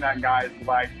making that guy's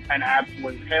life an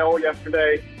absolute hell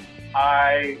yesterday.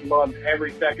 I loved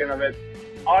every second of it.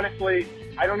 Honestly,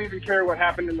 I don't even care what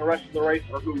happened in the rest of the race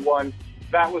or who won.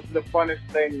 That was the funnest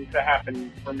thing to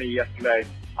happen for me yesterday.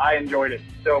 I enjoyed it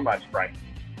so much, Bryce.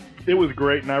 It was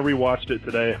great, and I rewatched it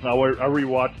today. I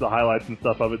rewatched the highlights and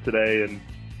stuff of it today, and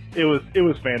it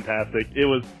was fantastic.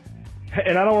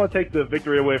 And I don't want to take the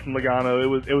victory away from Logano.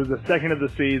 It was the second of the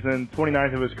season,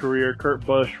 29th of his career. Kurt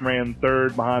Busch ran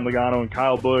third behind Logano and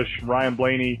Kyle Busch. Ryan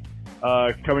Blaney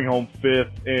coming home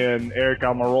fifth, and Eric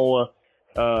Almirola,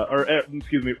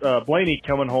 Blaney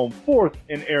coming home fourth,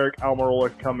 and Eric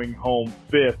Almirola coming home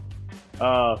fifth.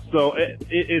 So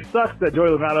it sucks that Joey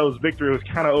Logano's victory was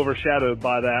kind of overshadowed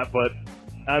by that, but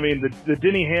I mean the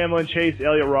Denny Hamlin, Chase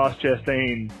Elliott, Ross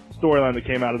Chastain storyline that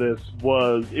came out of this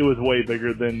was way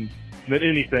bigger than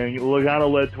anything.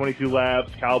 Logano led 22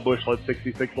 laps, Kyle Busch led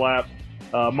 66 laps.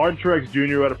 Martin Truex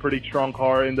Jr., had a pretty strong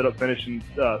car, ended up finishing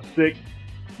sixth,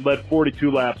 led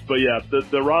 42 laps. But yeah,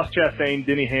 the Ross Chastain,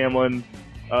 Denny Hamlin,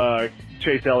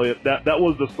 Chase Elliott, that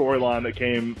was the storyline that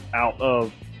came out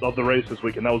of the race this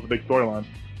weekend. That was the big storyline.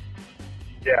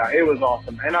 Yeah, it was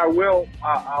awesome. And we'll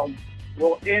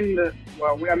end this.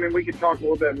 Well, we could talk a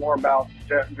little bit more about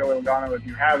Joey Logano if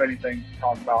you have anything to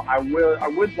talk about. I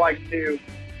would like to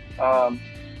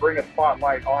bring a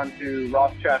spotlight onto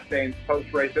Ross Chastain's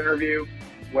post-race interview,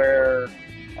 where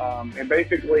it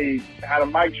basically had a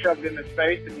mic shoved in his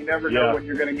face, and you never know what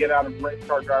you're going to get out of a race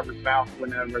car driver's mouth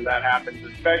whenever that happens,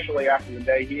 especially after the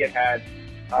day he had.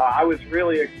 I was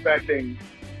really expecting,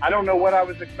 I don't know what I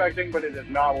was expecting, but it is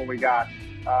not what we got.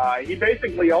 He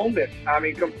basically owned it. I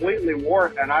mean, completely wore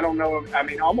it, and I don't know,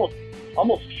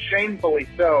 almost shamefully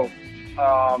so.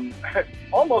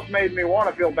 Almost made me want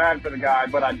to feel bad for the guy,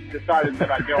 but I decided that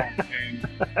I don't, and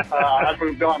I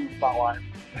moved on the spotlight.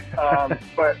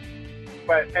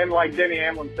 And like Denny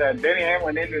Hamlin said, Denny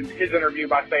Hamlin ended his interview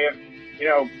by saying,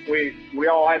 we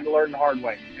all had to learn the hard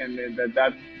way, and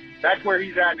that's where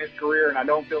he's at in his career, and I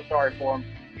don't feel sorry for him.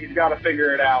 He's got to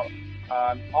figure it out.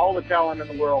 All the talent in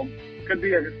the world, could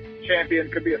be a champion,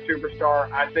 could be a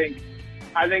superstar. I think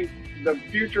the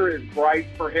future is bright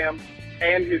for him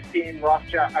and his team,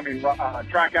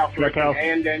 Trackhouse Racing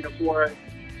and Daniel Suarez.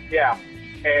 Yeah.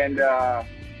 And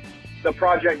the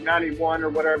Project 91 or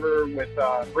whatever with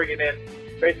bringing in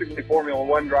basically Formula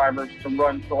One drivers to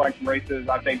run select races.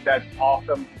 I think that's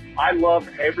awesome. I love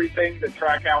everything that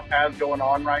Trackhouse has going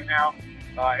on right now,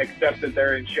 except that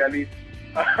they're in Chevys.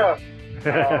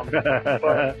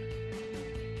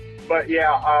 But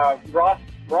yeah, Ross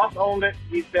owned it.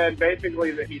 He said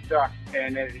basically that he sucked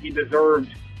and he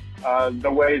deserved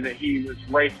the way that he was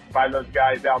raced by those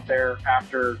guys out there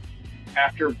after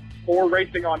poor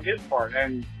racing on his part,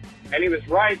 and he was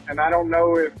right. And I don't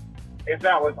know if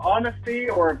that was honesty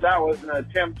or if that was an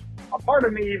attempt. A part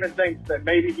of me even thinks that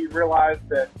maybe he realized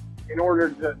that in order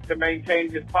to maintain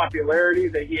his popularity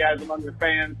that he has among the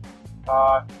fans,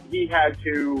 he had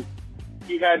to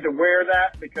wear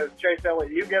that, because Chase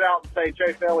Elliott, you get out and say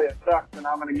Chase Elliott sucks and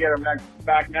I'm going to get him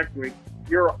back next week.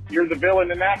 You're the villain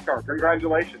in NASCAR.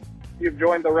 Congratulations. You've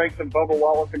joined the ranks of Bubba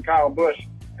Wallace and Kyle Busch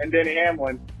and Denny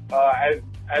Hamlin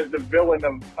as the villain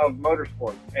of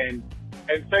motorsports. And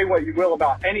say what you will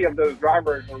about any of those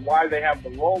drivers or why they have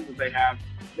the roles that they have,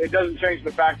 it doesn't change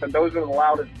the fact that those are the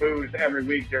loudest boos every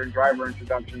week during driver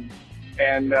introductions.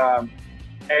 And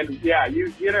yeah,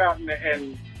 you get out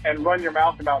and run your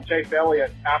mouth about Chase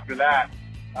Elliott after that,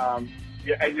 and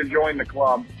you join the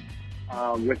club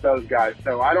with those guys.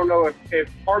 So I don't know if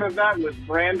part of that was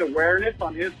brand awareness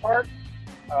on his part,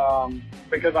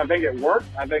 because I think it worked.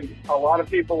 I think a lot of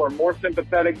people are more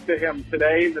sympathetic to him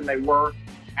today than they were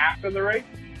after the race.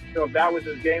 So if that was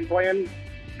his game plan,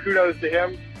 kudos to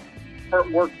him.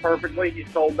 It worked perfectly. He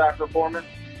sold that performance.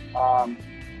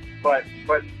 But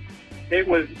it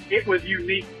was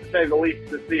unique, to say the least,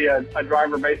 to see a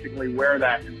driver basically wear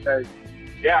that and say,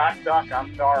 yeah, I suck.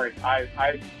 I'm sorry.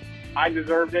 I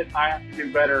deserved it. I have to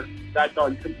do better. That's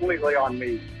completely on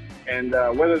me. And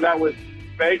whether that was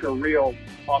fake or real,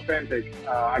 authentic,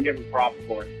 I give him props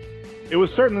for it. It was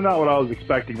certainly not what I was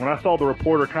expecting. When I saw the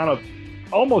reporter kind of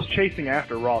almost chasing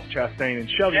after Ross Chastain and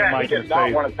shoving the mic in his face. He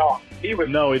did not want to talk. He was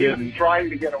trying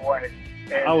to get away.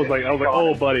 I was like,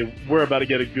 oh, buddy, we're about to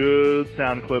get a good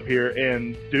sound clip here.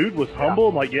 And dude was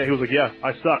humble. Yeah. He was like, yeah,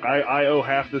 I suck. I owe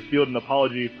half this field an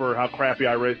apology for how crappy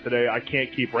I raced today. I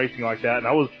can't keep racing like that. And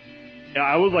I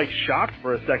was like shocked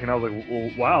for a second. I was like,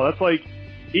 well, wow, that's like,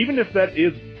 even if that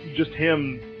is just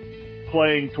him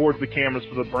playing towards the cameras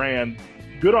for the brand,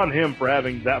 good on him for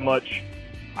having that much,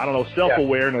 I don't know,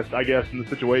 self-awareness, I guess, in the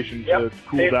situation to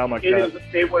cool down like that.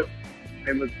 It was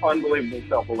unbelievable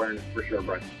self-awareness for sure,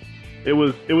 Bryce. It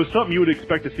was something you would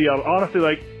expect to see out. Honestly,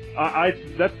 like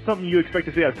that's something you expect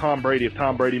to see out of Tom Brady. If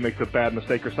Tom Brady makes a bad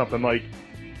mistake or something, like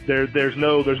there's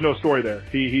no story there.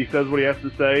 He says what he has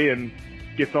to say and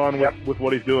gets on with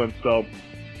what he's doing. So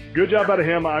good job out of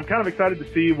him. I'm kind of excited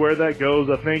to see where that goes.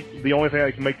 I think the only thing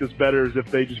that can make this better is if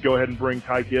they just go ahead and bring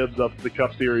Ty Gibbs up to the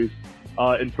Cup Series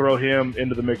and throw him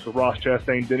into the mix with Ross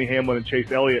Chastain, Denny Hamlin, and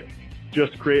Chase Elliott,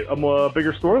 just to create a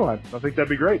bigger storyline. I think that'd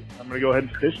be great. I'm going to go ahead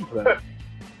and petition for that.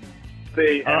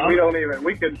 See, and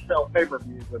we could sell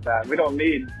pay-per-views with that. We don't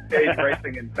need stage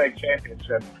racing and fake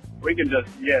championships. We can just,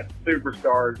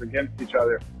 superstars against each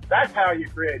other. That's how you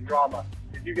create drama.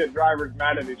 If you get drivers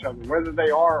mad at each other, whether they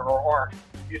are or aren't,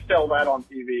 you sell that on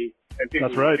TV and people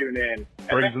tune in.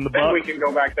 And then we can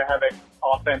go back to having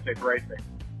authentic racing.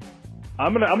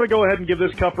 I'm gonna go ahead and give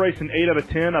this Cup race an 8 out of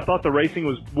 10. I thought the racing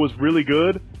was really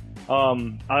good.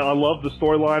 I love the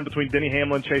storyline between Denny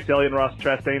Hamlin, Chase Elliott, and Ross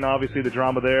Chastain. Obviously, the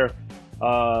drama there.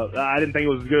 I didn't think it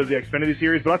was as good as the Xfinity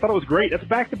Series, but I thought it was great. It's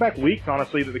back-to-back weeks,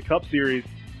 honestly, that the Cup Series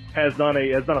has done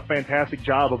a fantastic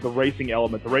job of the racing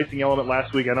element. The racing element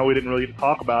last week, I know we didn't really get to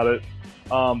talk about it,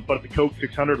 but the Coke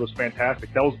 600 was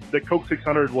fantastic. The Coke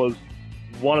 600 was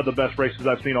one of the best races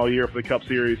I've seen all year for the Cup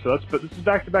Series. So this is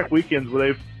back-to-back weekends where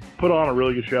they've put on a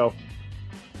really good show.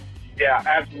 Yeah,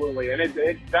 absolutely. And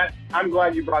I'm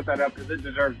glad you brought that up because it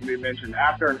deserves to be mentioned.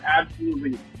 After an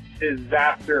absolutely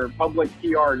disaster public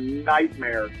PR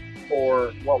nightmare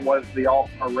for what was the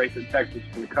All-Star race at Texas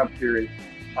for the Cup Series,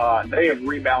 they have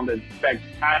rebounded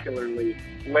spectacularly,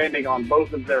 landing on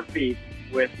both of their feet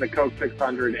with the Coke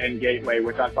 600 and Gateway,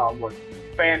 which I thought was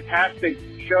fantastic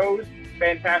shows,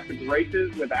 fantastic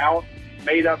races without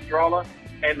made-up drama.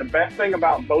 And the best thing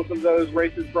about both of those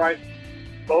races, Bryce,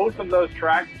 both of those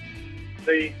tracks,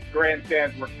 the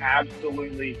grandstands were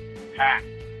absolutely packed.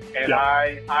 And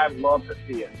I love to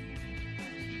see it.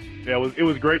 Yeah, it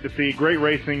was great to see. Great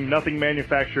racing, nothing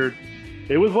manufactured.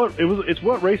 It's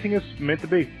what racing is meant to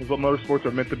be. It's what motorsports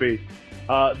are meant to be.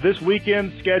 This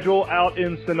weekend schedule out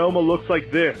in Sonoma looks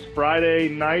like this. Friday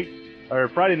night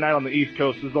on the East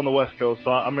Coast. This is on the West Coast.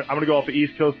 So I'm going to go off the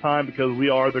East Coast time because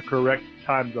we are the correct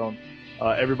time zone.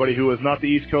 Everybody who is not the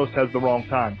East Coast has the wrong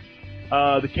time.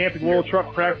 The Camping World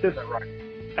Truck Practice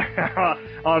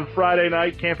on Friday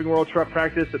night. Camping World Truck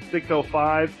Practice at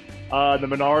 6:05. The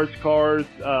Menards cars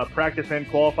practice and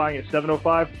qualifying at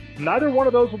 7:05. Neither one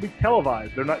of those will be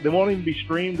televised. They won't even be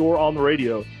streamed or on the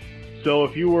radio. So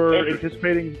if you were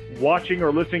anticipating watching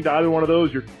or listening to either one of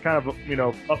those, you're kind of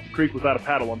up the creek without a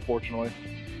paddle, unfortunately.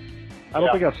 I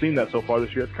don't think I've seen that so far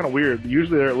this year. It's kind of weird.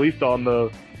 Usually they're at least on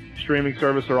the streaming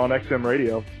service or on XM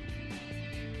radio.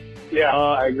 Yeah,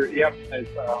 I agree. Yep,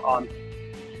 it's on.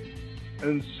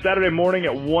 And Saturday morning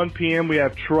at 1 p.m. we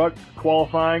have truck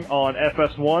qualifying on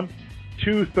FS1.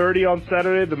 2:30 on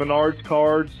Saturday, the Menards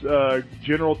cars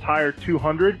General Tire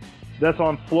 200. That's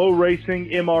on Flow Racing,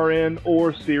 MRN,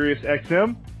 or Sirius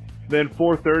XM. Then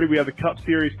 4:30 we have the Cup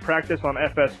Series practice on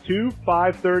FS2.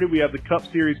 5:30 we have the Cup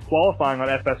Series qualifying on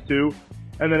FS2.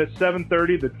 And then at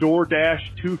 7:30 the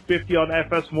DoorDash 250 on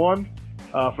FS1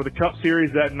 for the Cup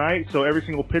Series that night. So every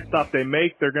single pit stop they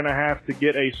make, they're going to have to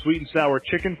get a sweet and sour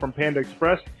chicken from Panda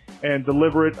Express and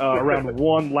deliver it around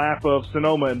one lap of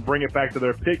Sonoma and bring it back to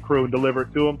their pit crew and deliver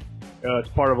it to them. It's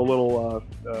part of a little,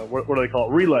 what do they call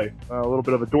it? Relay. A little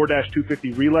bit of a DoorDash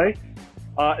 250 relay.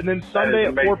 And then Sunday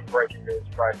at 4. Breaking news,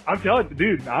 Bryce. I'm telling you,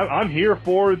 dude, I'm here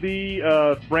for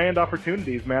the brand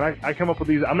opportunities, man. I come up with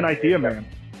these. I'm an idea man.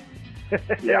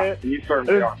 Yeah, you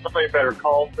certainly are. Somebody better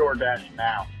call DoorDash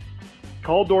now.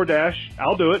 Call DoorDash.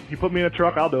 I'll do it. If you put me in a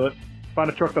truck, I'll do it. Find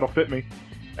a truck that'll fit me.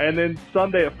 And then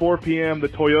Sunday at 4 p.m., the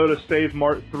Toyota Save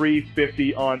Mart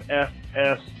 350 on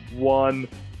FS1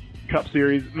 Cup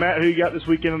Series. Matt, who you got this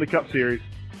weekend in the Cup Series?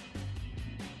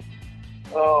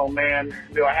 Oh, man.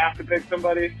 Do I have to pick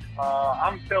somebody?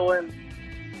 I'm feeling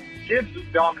Gibbs has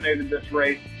dominated this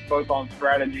race, both on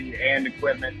strategy and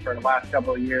equipment for the last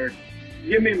couple of years.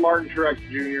 Give me Martin Truex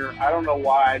Jr. I don't know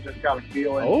why. I just got a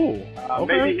feeling. Okay.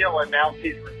 Maybe he'll announce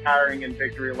he's retiring in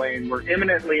victory lane. We're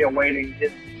imminently awaiting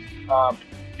his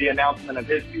the announcement of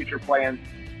his future plans.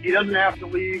 He doesn't have to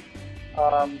leave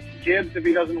Gibbs if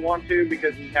he doesn't want to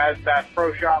because he has Bass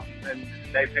Pro Shop and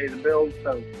they pay the bills.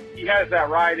 So he has that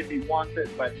right if he wants it.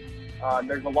 But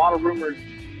there's a lot of rumors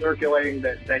circulating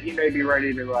that he may be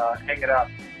ready to hang it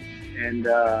up. And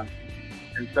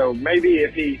so maybe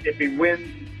if he wins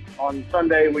on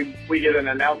Sunday, we get an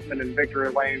announcement in victory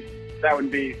lane. That would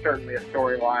be certainly a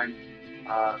storyline.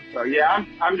 So yeah,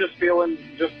 I'm just feeling,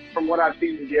 just from what I've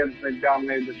seen in Gibbs, they've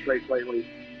dominated this race lately.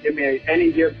 Give me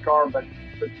any Gibbs car, but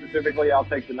specifically I'll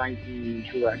take the 19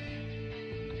 Truex.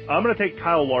 I'm going to take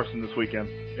Kyle Larson this weekend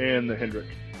in the Hendrick.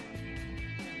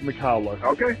 Give me Kyle Larson.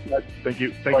 Okay. Thank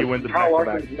you. Wins the Kyle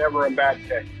Larson's never a bad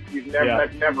pick.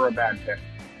 That's never a bad pick.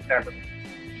 Never.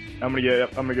 I'm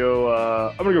gonna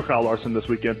go Kyle Larson this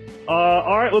weekend.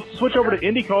 All right, let's switch over to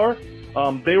Indy Car.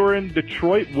 They were in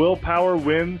Detroit. Will Power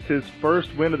wins his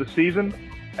first win of the season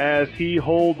as he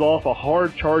holds off a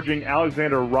hard-charging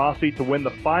Alexander Rossi to win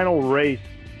the final race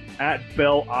at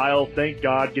Belle Isle. Thank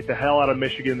God. Get the hell out of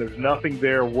Michigan. There's nothing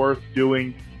there worth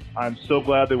doing. I'm so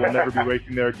glad they will never be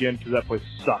racing there again because that place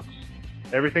sucks.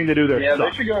 Everything they do there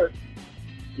sucks. They should go.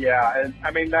 Yeah, and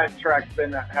I mean, that track's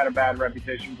had a bad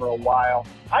reputation for a while.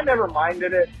 I never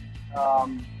minded it.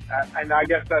 And I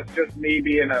guess that's just me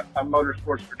being a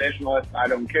motorsports traditionalist. I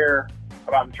don't care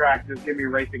about the track. Just give me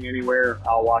racing anywhere.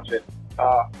 I'll watch it.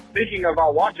 Speaking of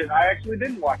I'll watch it, I actually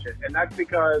didn't watch it. And that's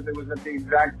because it was at the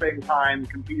exact same time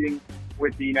competing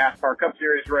with the NASCAR Cup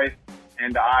Series race.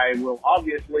 And I will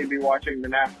obviously be watching the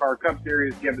NASCAR Cup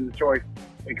Series given the choice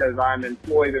because I'm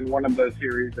employed in one of those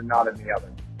series and not in the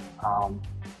other.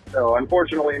 So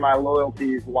unfortunately, my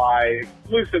loyalties lie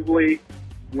exclusively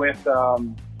with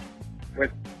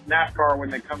NASCAR when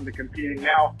they come to competing.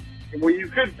 Now, well, you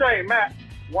could say, Matt,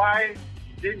 why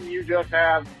didn't you just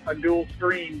have a dual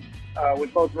screen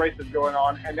with both races going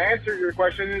on? And the answer to your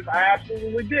question is I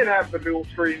absolutely did have the dual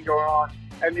screen going on,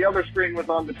 and the other screen was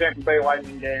on the Tampa Bay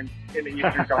Lightning game in the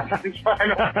Eastern Conference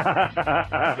Final.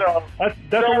 So, that's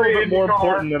a little bit more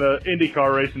important than an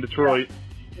IndyCar race in Detroit.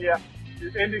 Yeah.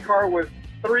 IndyCar was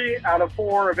 3 out of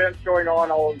 4 events going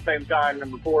on all at the same time,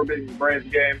 number 4 being the Braves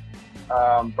game.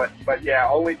 But yeah,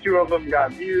 only 2 of them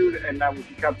got viewed, and that was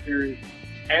the Cup Series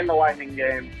and the Lightning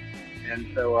game. And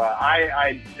so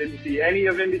I didn't see any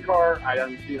of IndyCar. I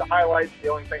didn't see the highlights. The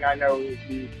only thing I know is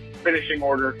the finishing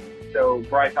order. So,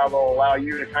 Bryce, I will allow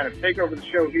you to kind of take over the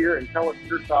show here and tell us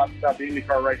your thoughts about the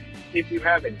IndyCar race, if you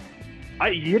have any.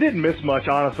 You didn't miss much,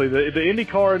 honestly. The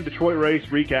IndyCar and Detroit race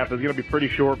recap is going to be pretty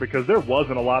short because there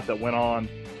wasn't a lot that went on.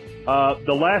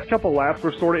 The last couple laps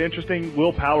were sort of interesting.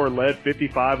 Will Power led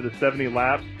 55 of the 70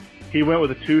 laps. He went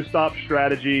with a 2-stop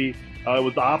strategy. It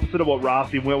was the opposite of what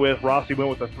Rossi went with. Rossi went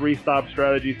with a 3-stop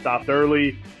strategy, stopped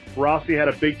early. Rossi had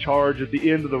a big charge at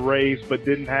the end of the race, but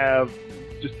didn't have,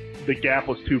 just the gap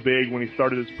was too big when he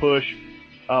started his push.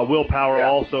 Will Power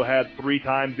also had 3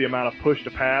 times the amount of push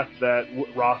to pass that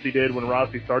Rossi did when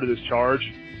Rossi started his charge.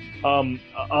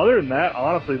 Other than that,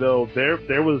 honestly though, there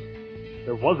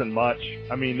wasn't much.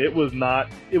 I mean, it was not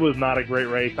a great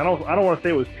race. I don't want to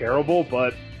say it was terrible,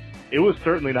 but it was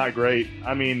certainly not great.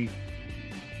 I mean,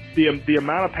 the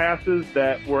amount of passes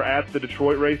that were at the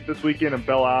Detroit race this weekend in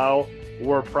Belle Isle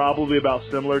were probably about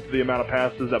similar to the amount of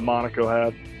passes that Monaco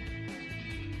had.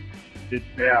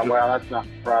 Well, that's not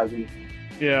surprising.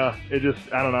 Yeah, it just,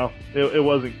 I don't know. It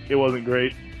wasn't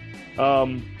great.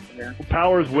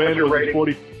 Power's win was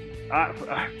 40.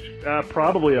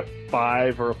 Probably a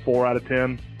 5 or a 4 out of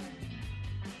 10.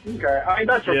 Okay, I mean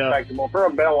that's respectable for a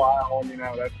Belle Isle. You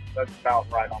know, that's about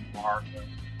right on the mark. So.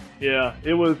 Yeah,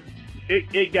 it was.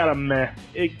 It got a meh.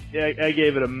 I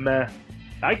gave it a meh.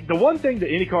 The one thing that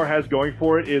IndyCar has going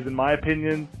for it is, in my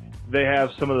opinion, they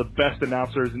have some of the best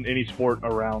announcers in any sport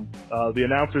around. The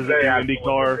announcers that do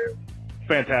IndyCar,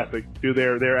 fantastic. Dude,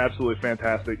 they're absolutely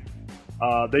fantastic.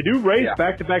 They do race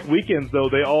back-to-back weekends, though.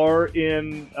 They are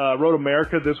in Road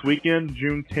America this weekend,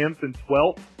 June 10th and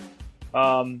 12th.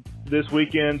 This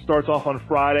weekend starts off on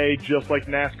Friday, just like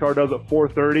NASCAR does at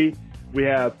 4:30. We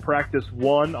have practice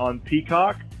 1 on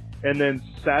Peacock. And then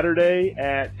Saturday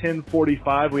at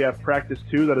 10:45, we have practice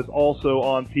 2 that is also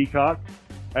on Peacock.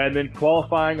 And then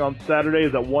qualifying on Saturday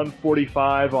is at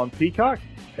 1:45 on Peacock.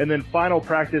 And then final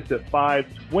practice at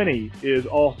 5:20 is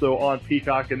also on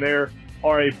Peacock. And there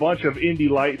are a bunch of Indy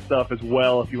Light stuff as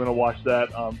well if you want to watch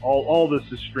that. All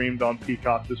this is streamed on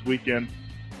Peacock this weekend.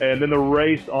 And then the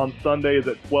race on Sunday is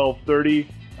at 12:30.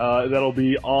 That'll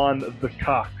be on the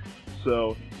Cock.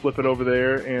 So flip it over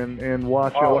there and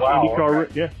watch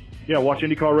IndyCar. Okay. Yeah, watch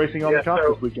IndyCar racing on the Cock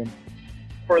this weekend.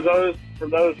 For those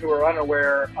who are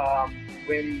unaware,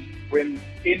 when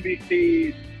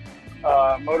NBC's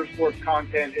motorsports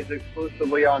content is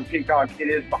exclusively on Peacock, it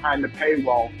is behind the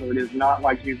paywall, so it is not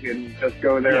like you can just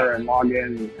go there and log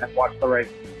in and watch the race.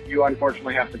 You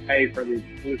unfortunately have to pay for the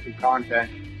exclusive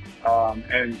content.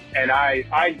 And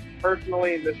I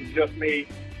personally, and this is just me,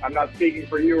 I'm not speaking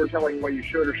for you or telling you what you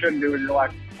should or shouldn't do in your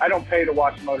life. I don't pay to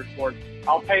watch motorsports.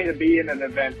 I'll pay to be in an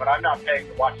event, but I'm not paying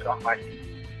to watch it on my TV.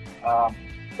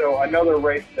 So another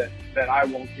race that I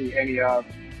won't see any of.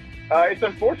 It's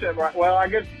unfortunate. Well, I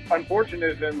guess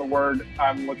unfortunate isn't the word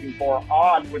I'm looking for.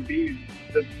 Odd would be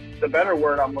the better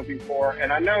word I'm looking for.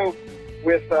 And I know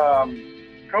with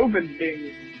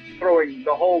COVID throwing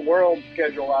the whole world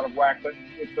schedule out of whack, but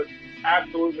it's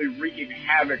absolutely wreaking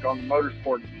havoc on the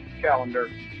motorsports calendar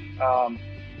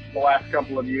the last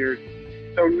couple of years.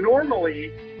 So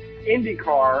normally,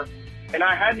 IndyCar, and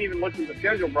I hadn't even looked at the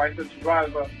schedule, Bryce, which is why I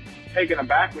was taken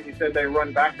aback when you said they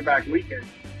run back-to-back weekends.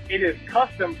 It is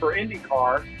custom for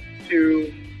IndyCar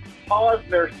to pause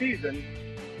their season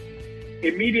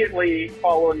immediately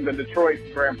following the Detroit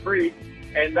Grand Prix,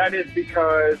 and that is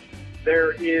because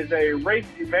there is a race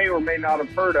you may or may not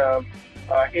have heard of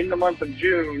in the month of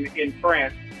June in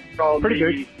France called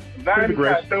the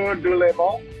 24 de Le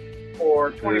Mans,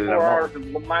 or 24 Hours of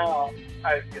Le Mans,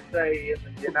 as you say in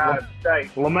the United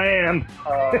States. Le Mans.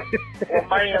 Le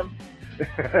Mans.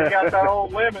 They got that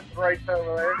old lemons race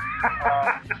over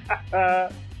there.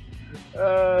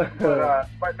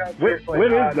 But no, seriously,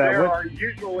 when is that? There are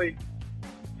usually.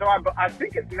 So I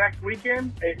think it's next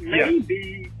weekend. It may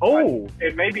be.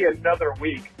 It may be another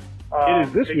week. It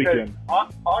is this weekend.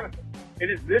 Honestly, it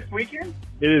is this weekend.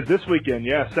 It is this weekend.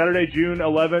 Yeah, Saturday, June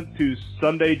 11th to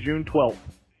Sunday, June 12th.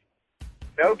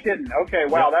 No kidding. Okay,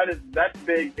 wow, that's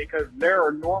big because there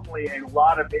are normally a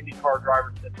lot of IndyCar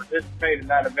drivers that participate in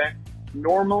that event.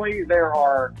 Normally, there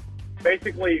are a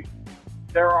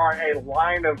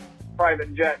line of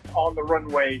private jets on the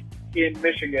runway in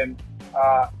Michigan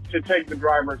to take the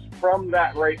drivers from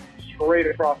that race straight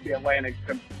across the Atlantic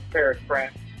to Paris,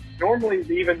 France. Normally,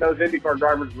 even those IndyCar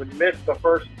drivers would miss the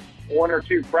first 1 or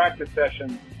 2 practice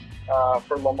sessions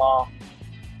for Le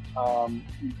Mans,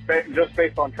 just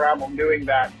based on travel, doing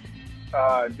that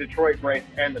Detroit race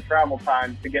and the travel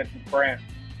time to get to France.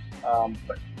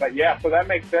 But yeah, so that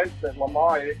makes sense that Le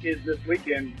Mans is this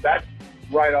weekend. That's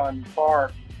right on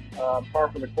par for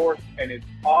the course, and it's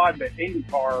odd that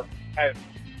IndyCar has,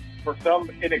 for some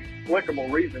inexplicable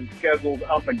reason, scheduled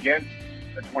up against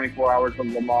the 24 Hours of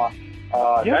Le Mans.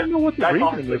 I don't know what the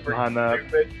reason is behind that.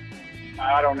 Stupid.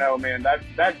 I don't know, man. That's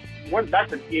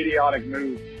an idiotic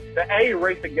move. The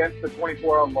race against the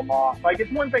 24 Hours of Le Mans. Like,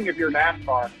 it's one thing if you're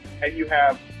NASCAR and you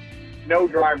have no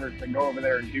drivers that go over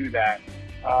there and do that.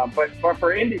 But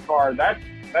for IndyCar,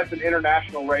 that's an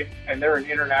international race, and they're an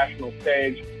international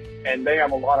stage, and they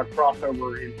have a lot of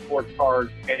crossover in sports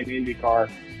cars and IndyCar.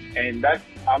 And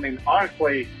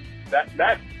honestly,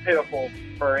 that's pitiful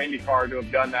for IndyCar to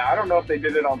have done that. I don't know if they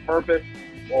did it on purpose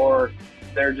or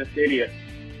they're just idiots.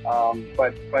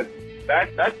 But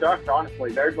that sucks,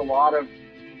 honestly. There's a lot of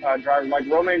drivers, like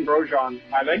Romain Grosjean,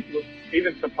 I think was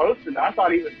even supposed to. I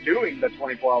thought he was doing the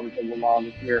 24 Hours of Le Mans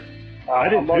this year. I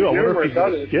did too. I wonder if he's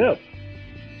going to skip.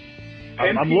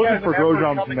 I'm looking for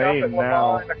Grosjean's name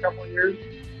now. In a couple of years.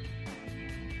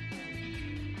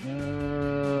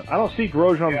 I don't see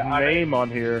Grosjean's name on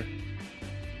here.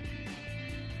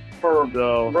 For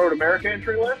Road America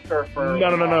entry list, or for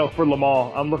no, for Le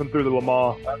Mans. I'm looking through the Le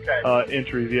Mans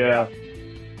entries. Yeah,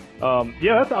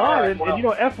 that's odd. And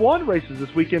F1 races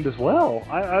this weekend as well.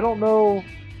 I don't know.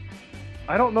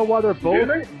 I don't know why they're both.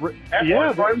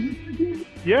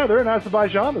 They're in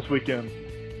Azerbaijan this weekend.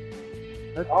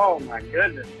 Oh my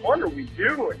goodness! What are we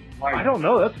doing? Like, I don't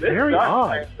know. That's very odd.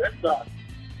 Man. This sucks.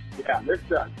 Yeah, this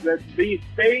sucks. The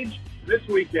stage this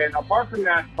weekend, apart from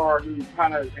NASCAR, who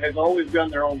kind of has always done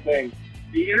their own thing,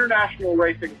 the international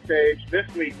racing stage this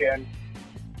weekend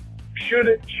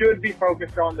should be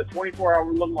focused on the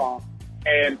 24-hour Le Mans.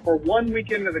 And for one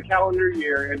weekend of the calendar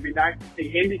year, it'd be nice to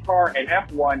see Indy Car and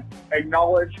F1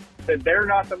 acknowledge that they're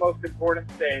not the most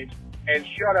important stage and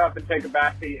shut up and take a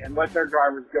backseat and let their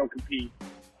drivers go compete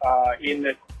in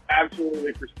this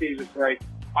absolutely prestigious race.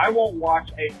 I won't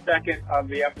watch a second of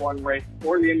the F1 race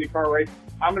or the Indy Car race.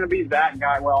 I'm going to be that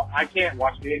guy. Well, I can't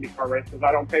watch the Indy Car race because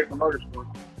I don't pay for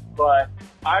motorsports. But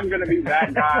I'm going to be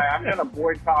that guy. I'm going to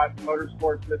boycott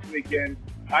motorsports this weekend.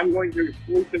 I'm going to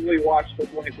exclusively watch the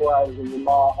 24 Hours of Le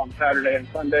Mans on Saturday and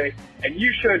Sunday. And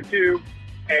you should too.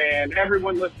 And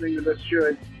everyone listening to this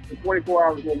should. The 24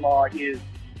 Hours of Le Mans is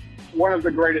one of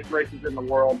the greatest races in the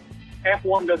world.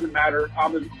 F1 doesn't matter.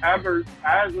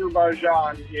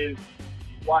 Azerbaijan is,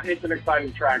 well, it's an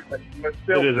exciting track, but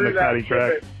still. It is an exciting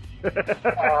track.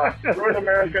 North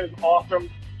America is awesome.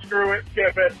 Screw it,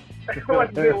 skip it.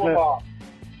 Let's do Le Mans.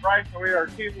 Bryce, we are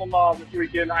Team Le Mans this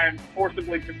weekend. I am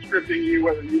forcibly conscripting you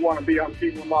whether you want to be on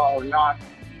Team Le Mans or not.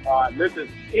 This is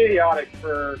idiotic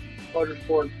for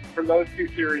motorsports, for those two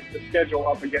series to schedule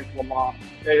up against Le Mans.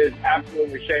 It is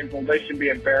absolutely shameful. They should be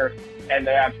embarrassed, and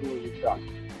they absolutely suck.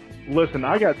 Listen,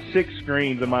 I got 6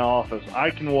 screens in my office. I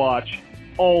can watch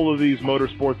all of these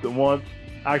motorsports at once.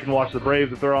 I can watch the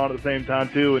Braves if they're on at the same time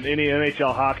too, and any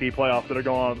NHL hockey playoffs that are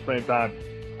going on at the same time.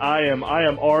 I am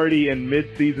already in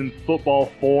mid-season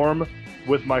football form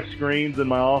with my screens in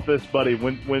my office, buddy.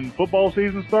 When football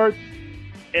season starts,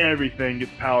 everything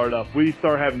gets powered up. We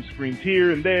start having screens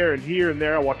here and there and here and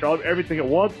there. I watch everything at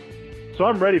once, so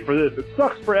I'm ready for this. It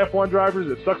sucks for F1 drivers.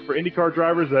 It sucks for IndyCar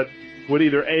drivers that would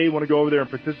either A, want to go over there and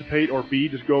participate, or B,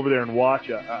 just go over there and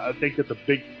watch. I think that's a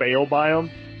big fail by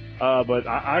them. But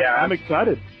I'm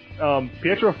excited.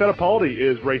 Pietro Fittipaldi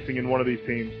is racing in one of these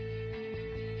teams.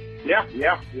 Yeah.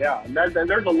 And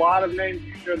there's a lot of names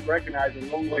you should recognize,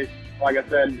 and normally, like I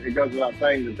said, it goes without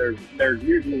saying that there's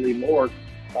usually more.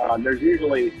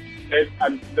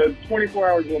 The 24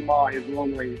 Hours of Le Mans is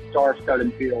normally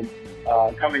star-studded field,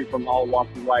 coming from all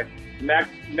walks of life.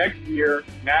 Next year,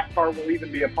 NASCAR will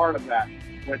even be a part of that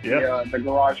with the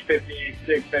Garage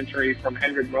 56 entry from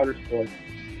Hendrick Motorsports.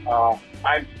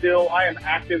 I am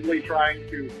actively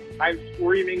I'm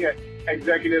screaming at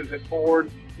executives at Ford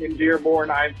in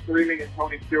Dearborn. I'm screaming at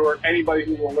Tony Stewart, anybody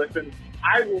who will listen.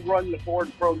 I will run the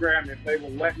Ford program if they will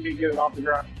let me get it off the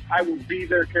ground. I will be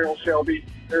their Carroll Shelby.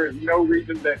 There is no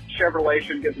reason that Chevrolet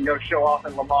should get to go show off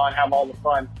in Le Mans, have all the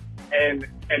fun, and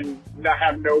not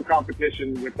have no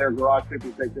competition with their Garage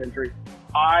 56 entry.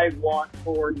 I want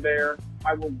Ford there.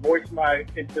 I will voice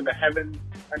into the heavens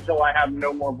until I have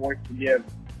no more voice to give.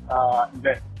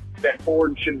 That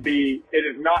Ford should be. It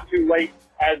is not too late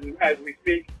as we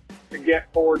speak to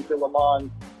get Ford to Le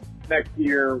Mans next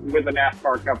year with a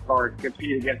NASCAR Cup car to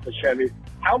compete against the Chevy.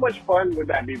 How much fun would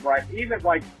that be, Bryce? Even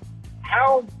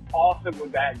how awesome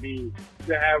would that be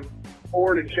to have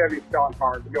Ford and Chevy stock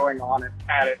cars going on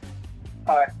at it?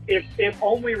 If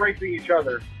only racing each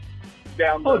other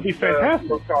down it'd be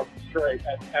fantastic. Straight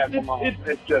at Le Mans.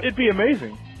 It'd be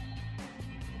amazing.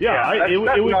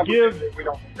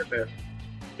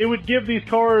 It would give these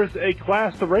cars a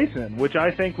class to race in, which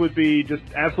I think would be just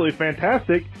absolutely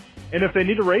fantastic. And if they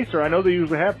need a racer, I know they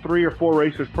usually have 3 or 4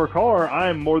 racers per car. I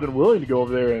am more than willing to go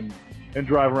over there and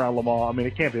drive around Le Mans. I mean,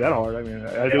 it can't be that hard. I mean,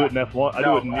 I do it in F1. I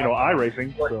do it in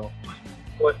iRacing. So.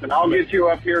 Listen, I'll get you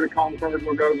up here to Concord.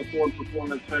 We'll go to the Ford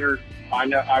Performance Center. I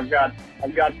know I've got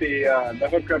the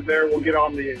hookup there. We'll get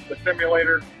on the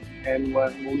simulator, and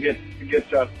we'll get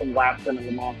some laps in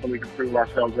Le Mans so we can prove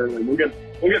ourselves early. We'll get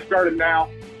started now.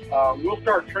 We'll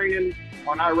start training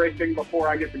on iRacing before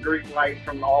I get the green light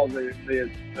from all the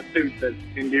suits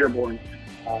in Dearborn.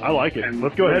 I like it.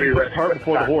 Let's go ahead and put the cart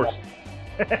before the horse.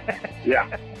 Yeah.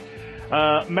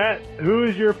 Matt, who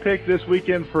is your pick this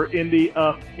weekend for Indy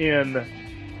up in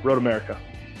Road America?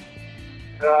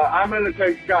 I'm going to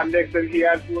take Scott Dixon. He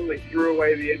absolutely threw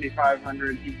away the Indy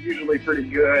 500. He's usually pretty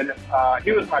good.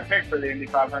 He was my pick for the Indy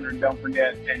 500, don't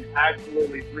forget, and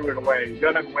absolutely threw it away. He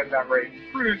doesn't win that race.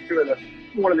 Cruised to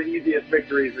one of the easiest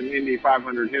victories in Indy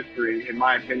 500 history, in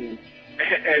my opinion,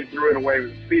 and threw it away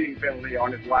with a speeding penalty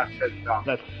on his last pit stop.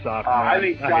 That sucks, I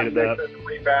think Scott Dixon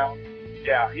rebound.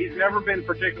 Yeah, he's never been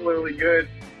particularly good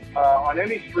on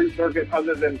any street circuit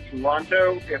other than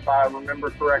Toronto, if I remember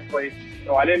correctly.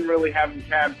 So I didn't really have him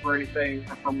tabbed for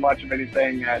much of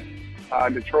anything at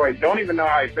Detroit. Don't even know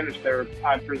how he finished there.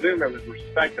 I presume it was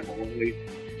respectable at least.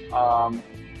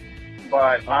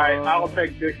 But I'll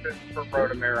take Dixon for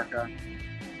Road America.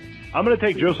 I'm going to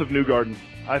take Joseph Newgarden.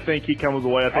 I think he comes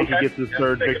away. I think he gets his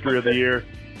third victory of the year.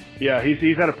 Yeah,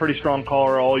 he's had a pretty strong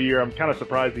car all year. I'm kind of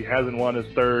surprised he hasn't won his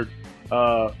third.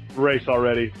 race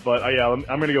already. But yeah, I'm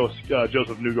going to go with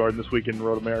Joseph Newgarden this weekend in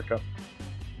Road America.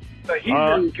 So he's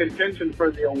in contention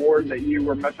for the award that you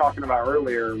were talking about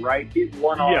earlier, right? He's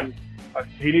won on. Yeah.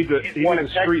 He needs a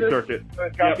street circuit.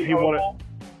 Yep, he won it.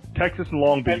 Texas and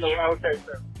Long Beach.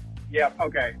 Yeah,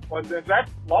 okay. Well,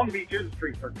 that's Long Beach is a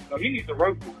street circuit, so he needs a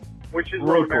road course, which is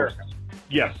road America. Course.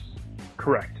 Yes,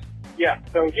 correct. Yeah,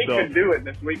 so he could do it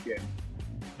this weekend.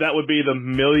 That would be the $1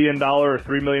 million or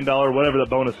 $3 million, whatever the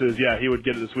bonus is. Yeah, he would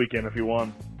get it this weekend if he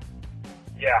won.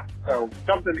 Yeah, so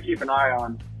something to keep an eye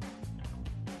on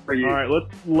for you. All right,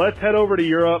 let's head over to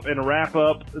Europe and wrap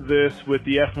up this with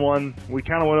the F1. We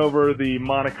kind of went over the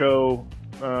Monaco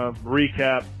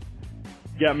recap.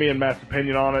 Got me and Matt's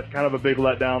opinion on it. Kind of a big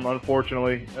letdown,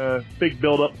 unfortunately. Big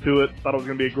build-up to it. Thought it was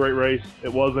going to be a great race.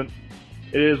 It wasn't.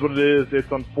 It is what it is.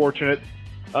 It's unfortunate.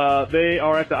 They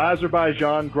are at the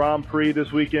Azerbaijan Grand Prix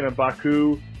this weekend in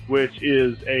Baku, which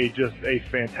is just a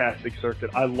fantastic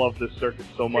circuit. I love this circuit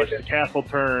so much. The Castle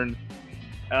Turn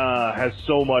has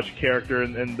so much character,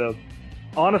 and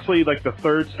honestly, like the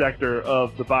third sector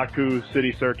of the Baku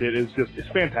city circuit it's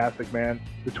fantastic, man.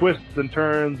 The twists and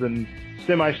turns and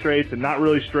semi-straights and not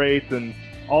really straights and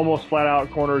almost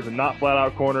flat-out corners and not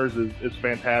flat-out corners is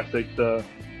fantastic. The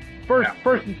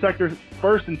first and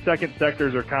second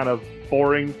sectors are kind of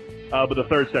boring, but the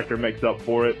third sector makes up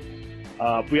for it.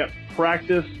 We got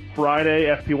practice Friday,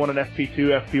 FP1 and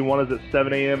FP2. FP1 is at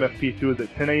 7 a.m., FP2 is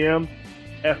at 10 a.m.,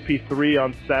 FP3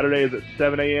 on Saturday is at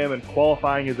 7 a.m., and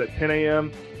qualifying is at 10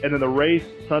 a.m., and then the race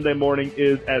Sunday morning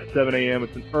is at 7 a.m.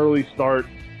 It's an early start,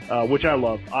 which I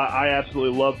love. I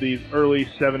absolutely love these early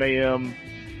 7 a.m.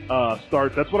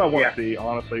 Starts. That's what I want to see,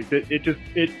 honestly.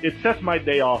 It sets my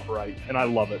day off right, and I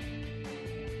love it.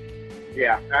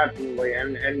 Yeah, absolutely.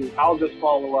 And I'll just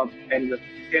follow up and just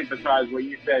emphasize what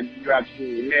you said. You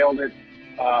absolutely nailed it.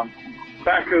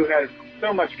 Baku has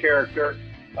so much character.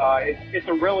 It's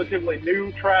a relatively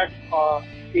new track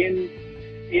in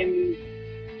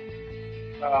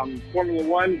Formula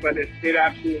One, but it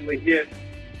absolutely hit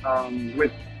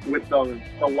with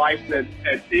the life that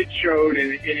it showed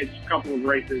in its couple of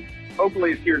races.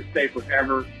 Hopefully it's here to stay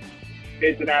forever.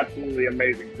 It's an absolutely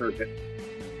amazing circuit.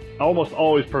 Almost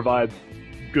always provides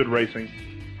good racing.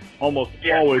 Almost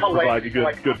always provides a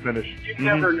good finish. You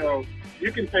never know.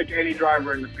 You can pick any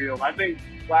driver in the field. I think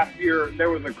last year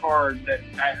there was a car that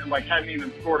hadn't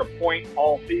even scored a point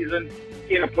all season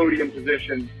in a podium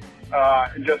position.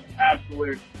 Just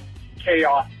absolute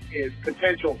chaos is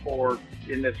potential for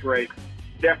in this race.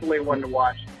 Definitely one to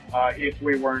watch if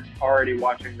we weren't already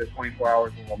watching the 24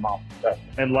 Hours of Le Mans. So.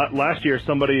 And last year,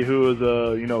 somebody who was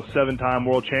a 7-time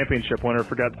world championship winner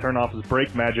forgot to turn off his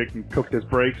brake magic and cooked his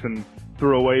brakes and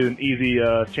threw away an easy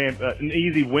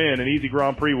win, an easy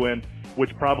Grand Prix win,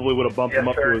 which probably would have bumped him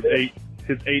up to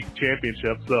his eighth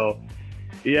championship. So,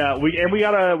 yeah, we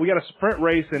got a sprint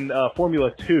race in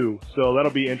Formula 2, so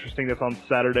that'll be interesting. That's on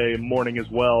Saturday morning as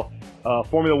well.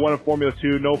 Formula 1 and Formula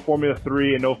 2, no Formula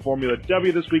 3 and no Formula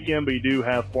W this weekend, but you do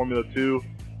have Formula 2,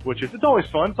 which it's always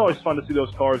fun. It's always fun to see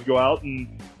those cars go out and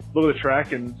look at the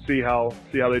track and see how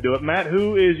they do it. Matt,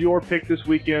 who is your pick this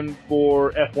weekend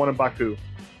for F1 in Baku?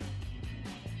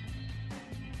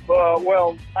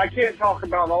 Well, I can't talk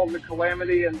about all the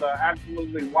calamity and the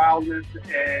absolutely wildness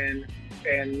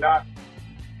and not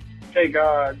take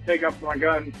up my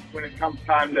gun when it comes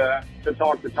time to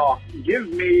talk the talk. Give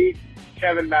me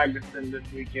Kevin Magnussen this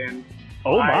weekend.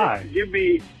 Oh my! Give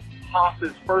me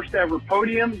Haas's first ever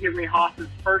podium. Give me Haas's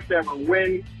first ever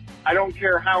win. I don't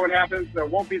care how it happens. There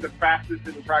won't be the fastest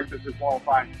in practice or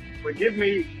qualifying, but give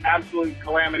me absolute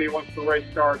calamity once the race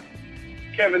starts.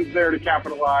 Kevin's there to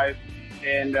capitalize,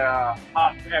 and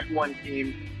Haas F1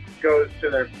 team goes to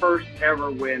their first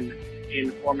ever win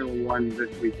in Formula One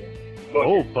this weekend.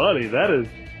 Oh, buddy,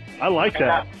 I like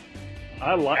that.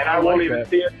 I won't even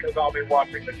see it because I'll be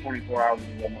watching the 24 Hours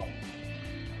of Le Mans.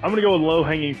 I'm going to go with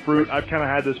low-hanging fruit. I've kind of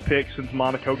had this pick since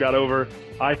Monaco got over.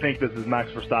 I think this is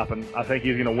Max Verstappen. I think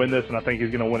he's going to win this, and I think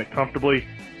he's going to win it comfortably.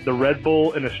 The Red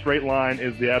Bull in a straight line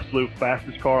is the absolute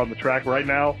fastest car on the track right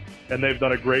now, and they've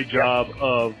done a great job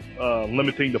of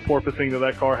limiting the porpoising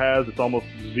that car has. It's almost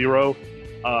zero.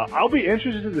 I'll be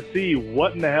interested to see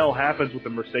what in the hell happens with the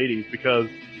Mercedes, because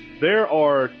there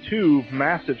are two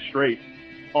massive straights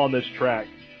on this track,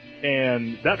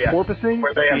 and that porpoising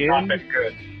where they have not been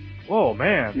good. Oh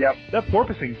man, that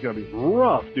porpoising is going to be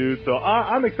rough, dude. So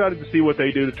I'm excited to see what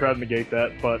they do to try to negate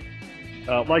that. But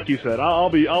like you said, I'll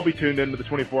be tuned into the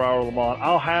 24-hour Le Mans.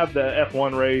 I'll have the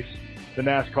F1 race, the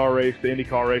NASCAR race, the Indy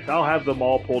Car race. I'll have them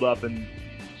all pulled up and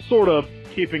sort of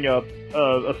keeping a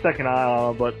second eye on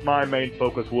them. But my main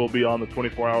focus will be on the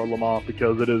 24-hour Le Mans,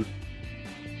 because it is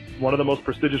one of the most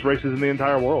prestigious races in the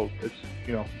entire world. It's,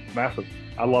 massive.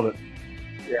 I love it.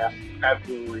 Yeah,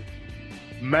 absolutely.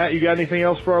 Matt, you got anything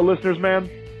else for our listeners, man?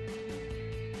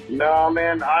 No,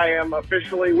 man,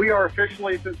 we are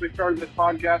officially, since we started this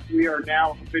podcast, we are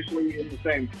now officially in the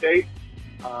same state.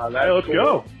 Hey, let's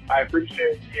go. I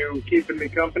appreciate you keeping me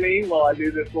company while I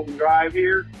do this little drive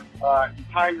here.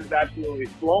 Time has absolutely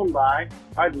flown by.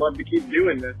 I'd love to keep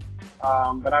doing this,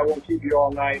 but I won't keep you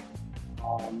all night.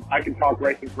 I can talk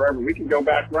racing forever. We can go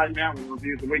back right now and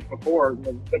review the week before.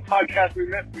 The podcast we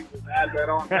missed, we just add that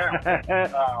on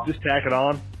now. Just tack it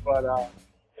on. But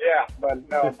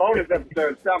no, bonus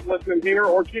episode. Stop listening here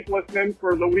or keep listening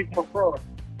for the week before.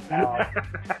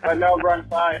 But no, Bryce,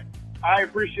 I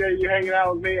appreciate you hanging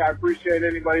out with me. I appreciate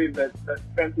anybody that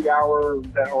spent the hour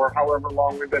or however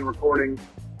long we've been recording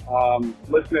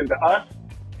listening to us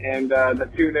and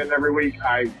that tune in every week.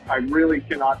 I really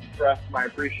cannot stress my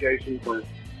appreciation for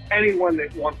anyone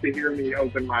that wants to hear me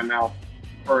open my mouth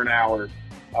for an hour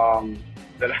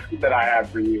that I have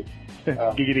for you.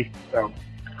 Giggity. So.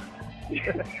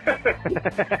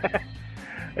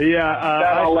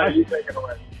 I'll let you take it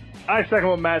away. I second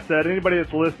what Matt said. Anybody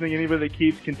that's listening, anybody that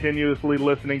keeps continuously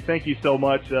listening, thank you so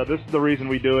much. This is the reason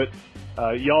we do it.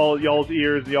 Y'all's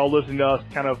ears, y'all listening to us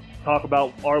kind of talk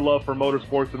about our love for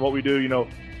motorsports and what we do. We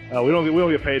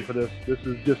don't get paid for this. This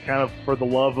is just kind of for the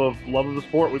love of the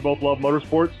sport. We both love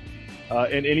motorsports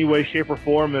in any way, shape, or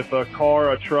form. If a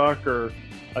car, a truck, or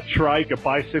a trike, a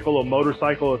bicycle, a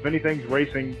motorcycle, if anything's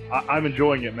racing, I'm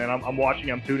enjoying it, man. I'm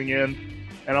watching, I'm tuning in,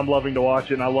 and I'm loving to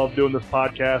watch it. And I love doing this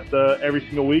podcast every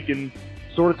single week and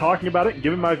sort of talking about it and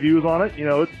giving my views on it.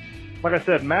 It's like I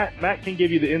said, Matt can give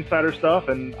you the insider stuff,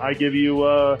 and I give you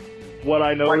what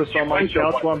I noticed on my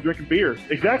couch while I'm drinking beers.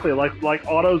 Exactly, like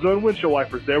AutoZone windshield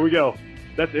wipers. There we go.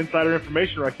 That's insider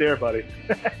information right there, buddy.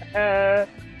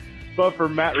 But for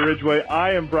Matt Ridgway,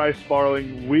 I am Bryce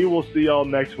Sparling. We will see y'all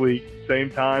next week. Same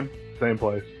time, same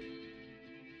place.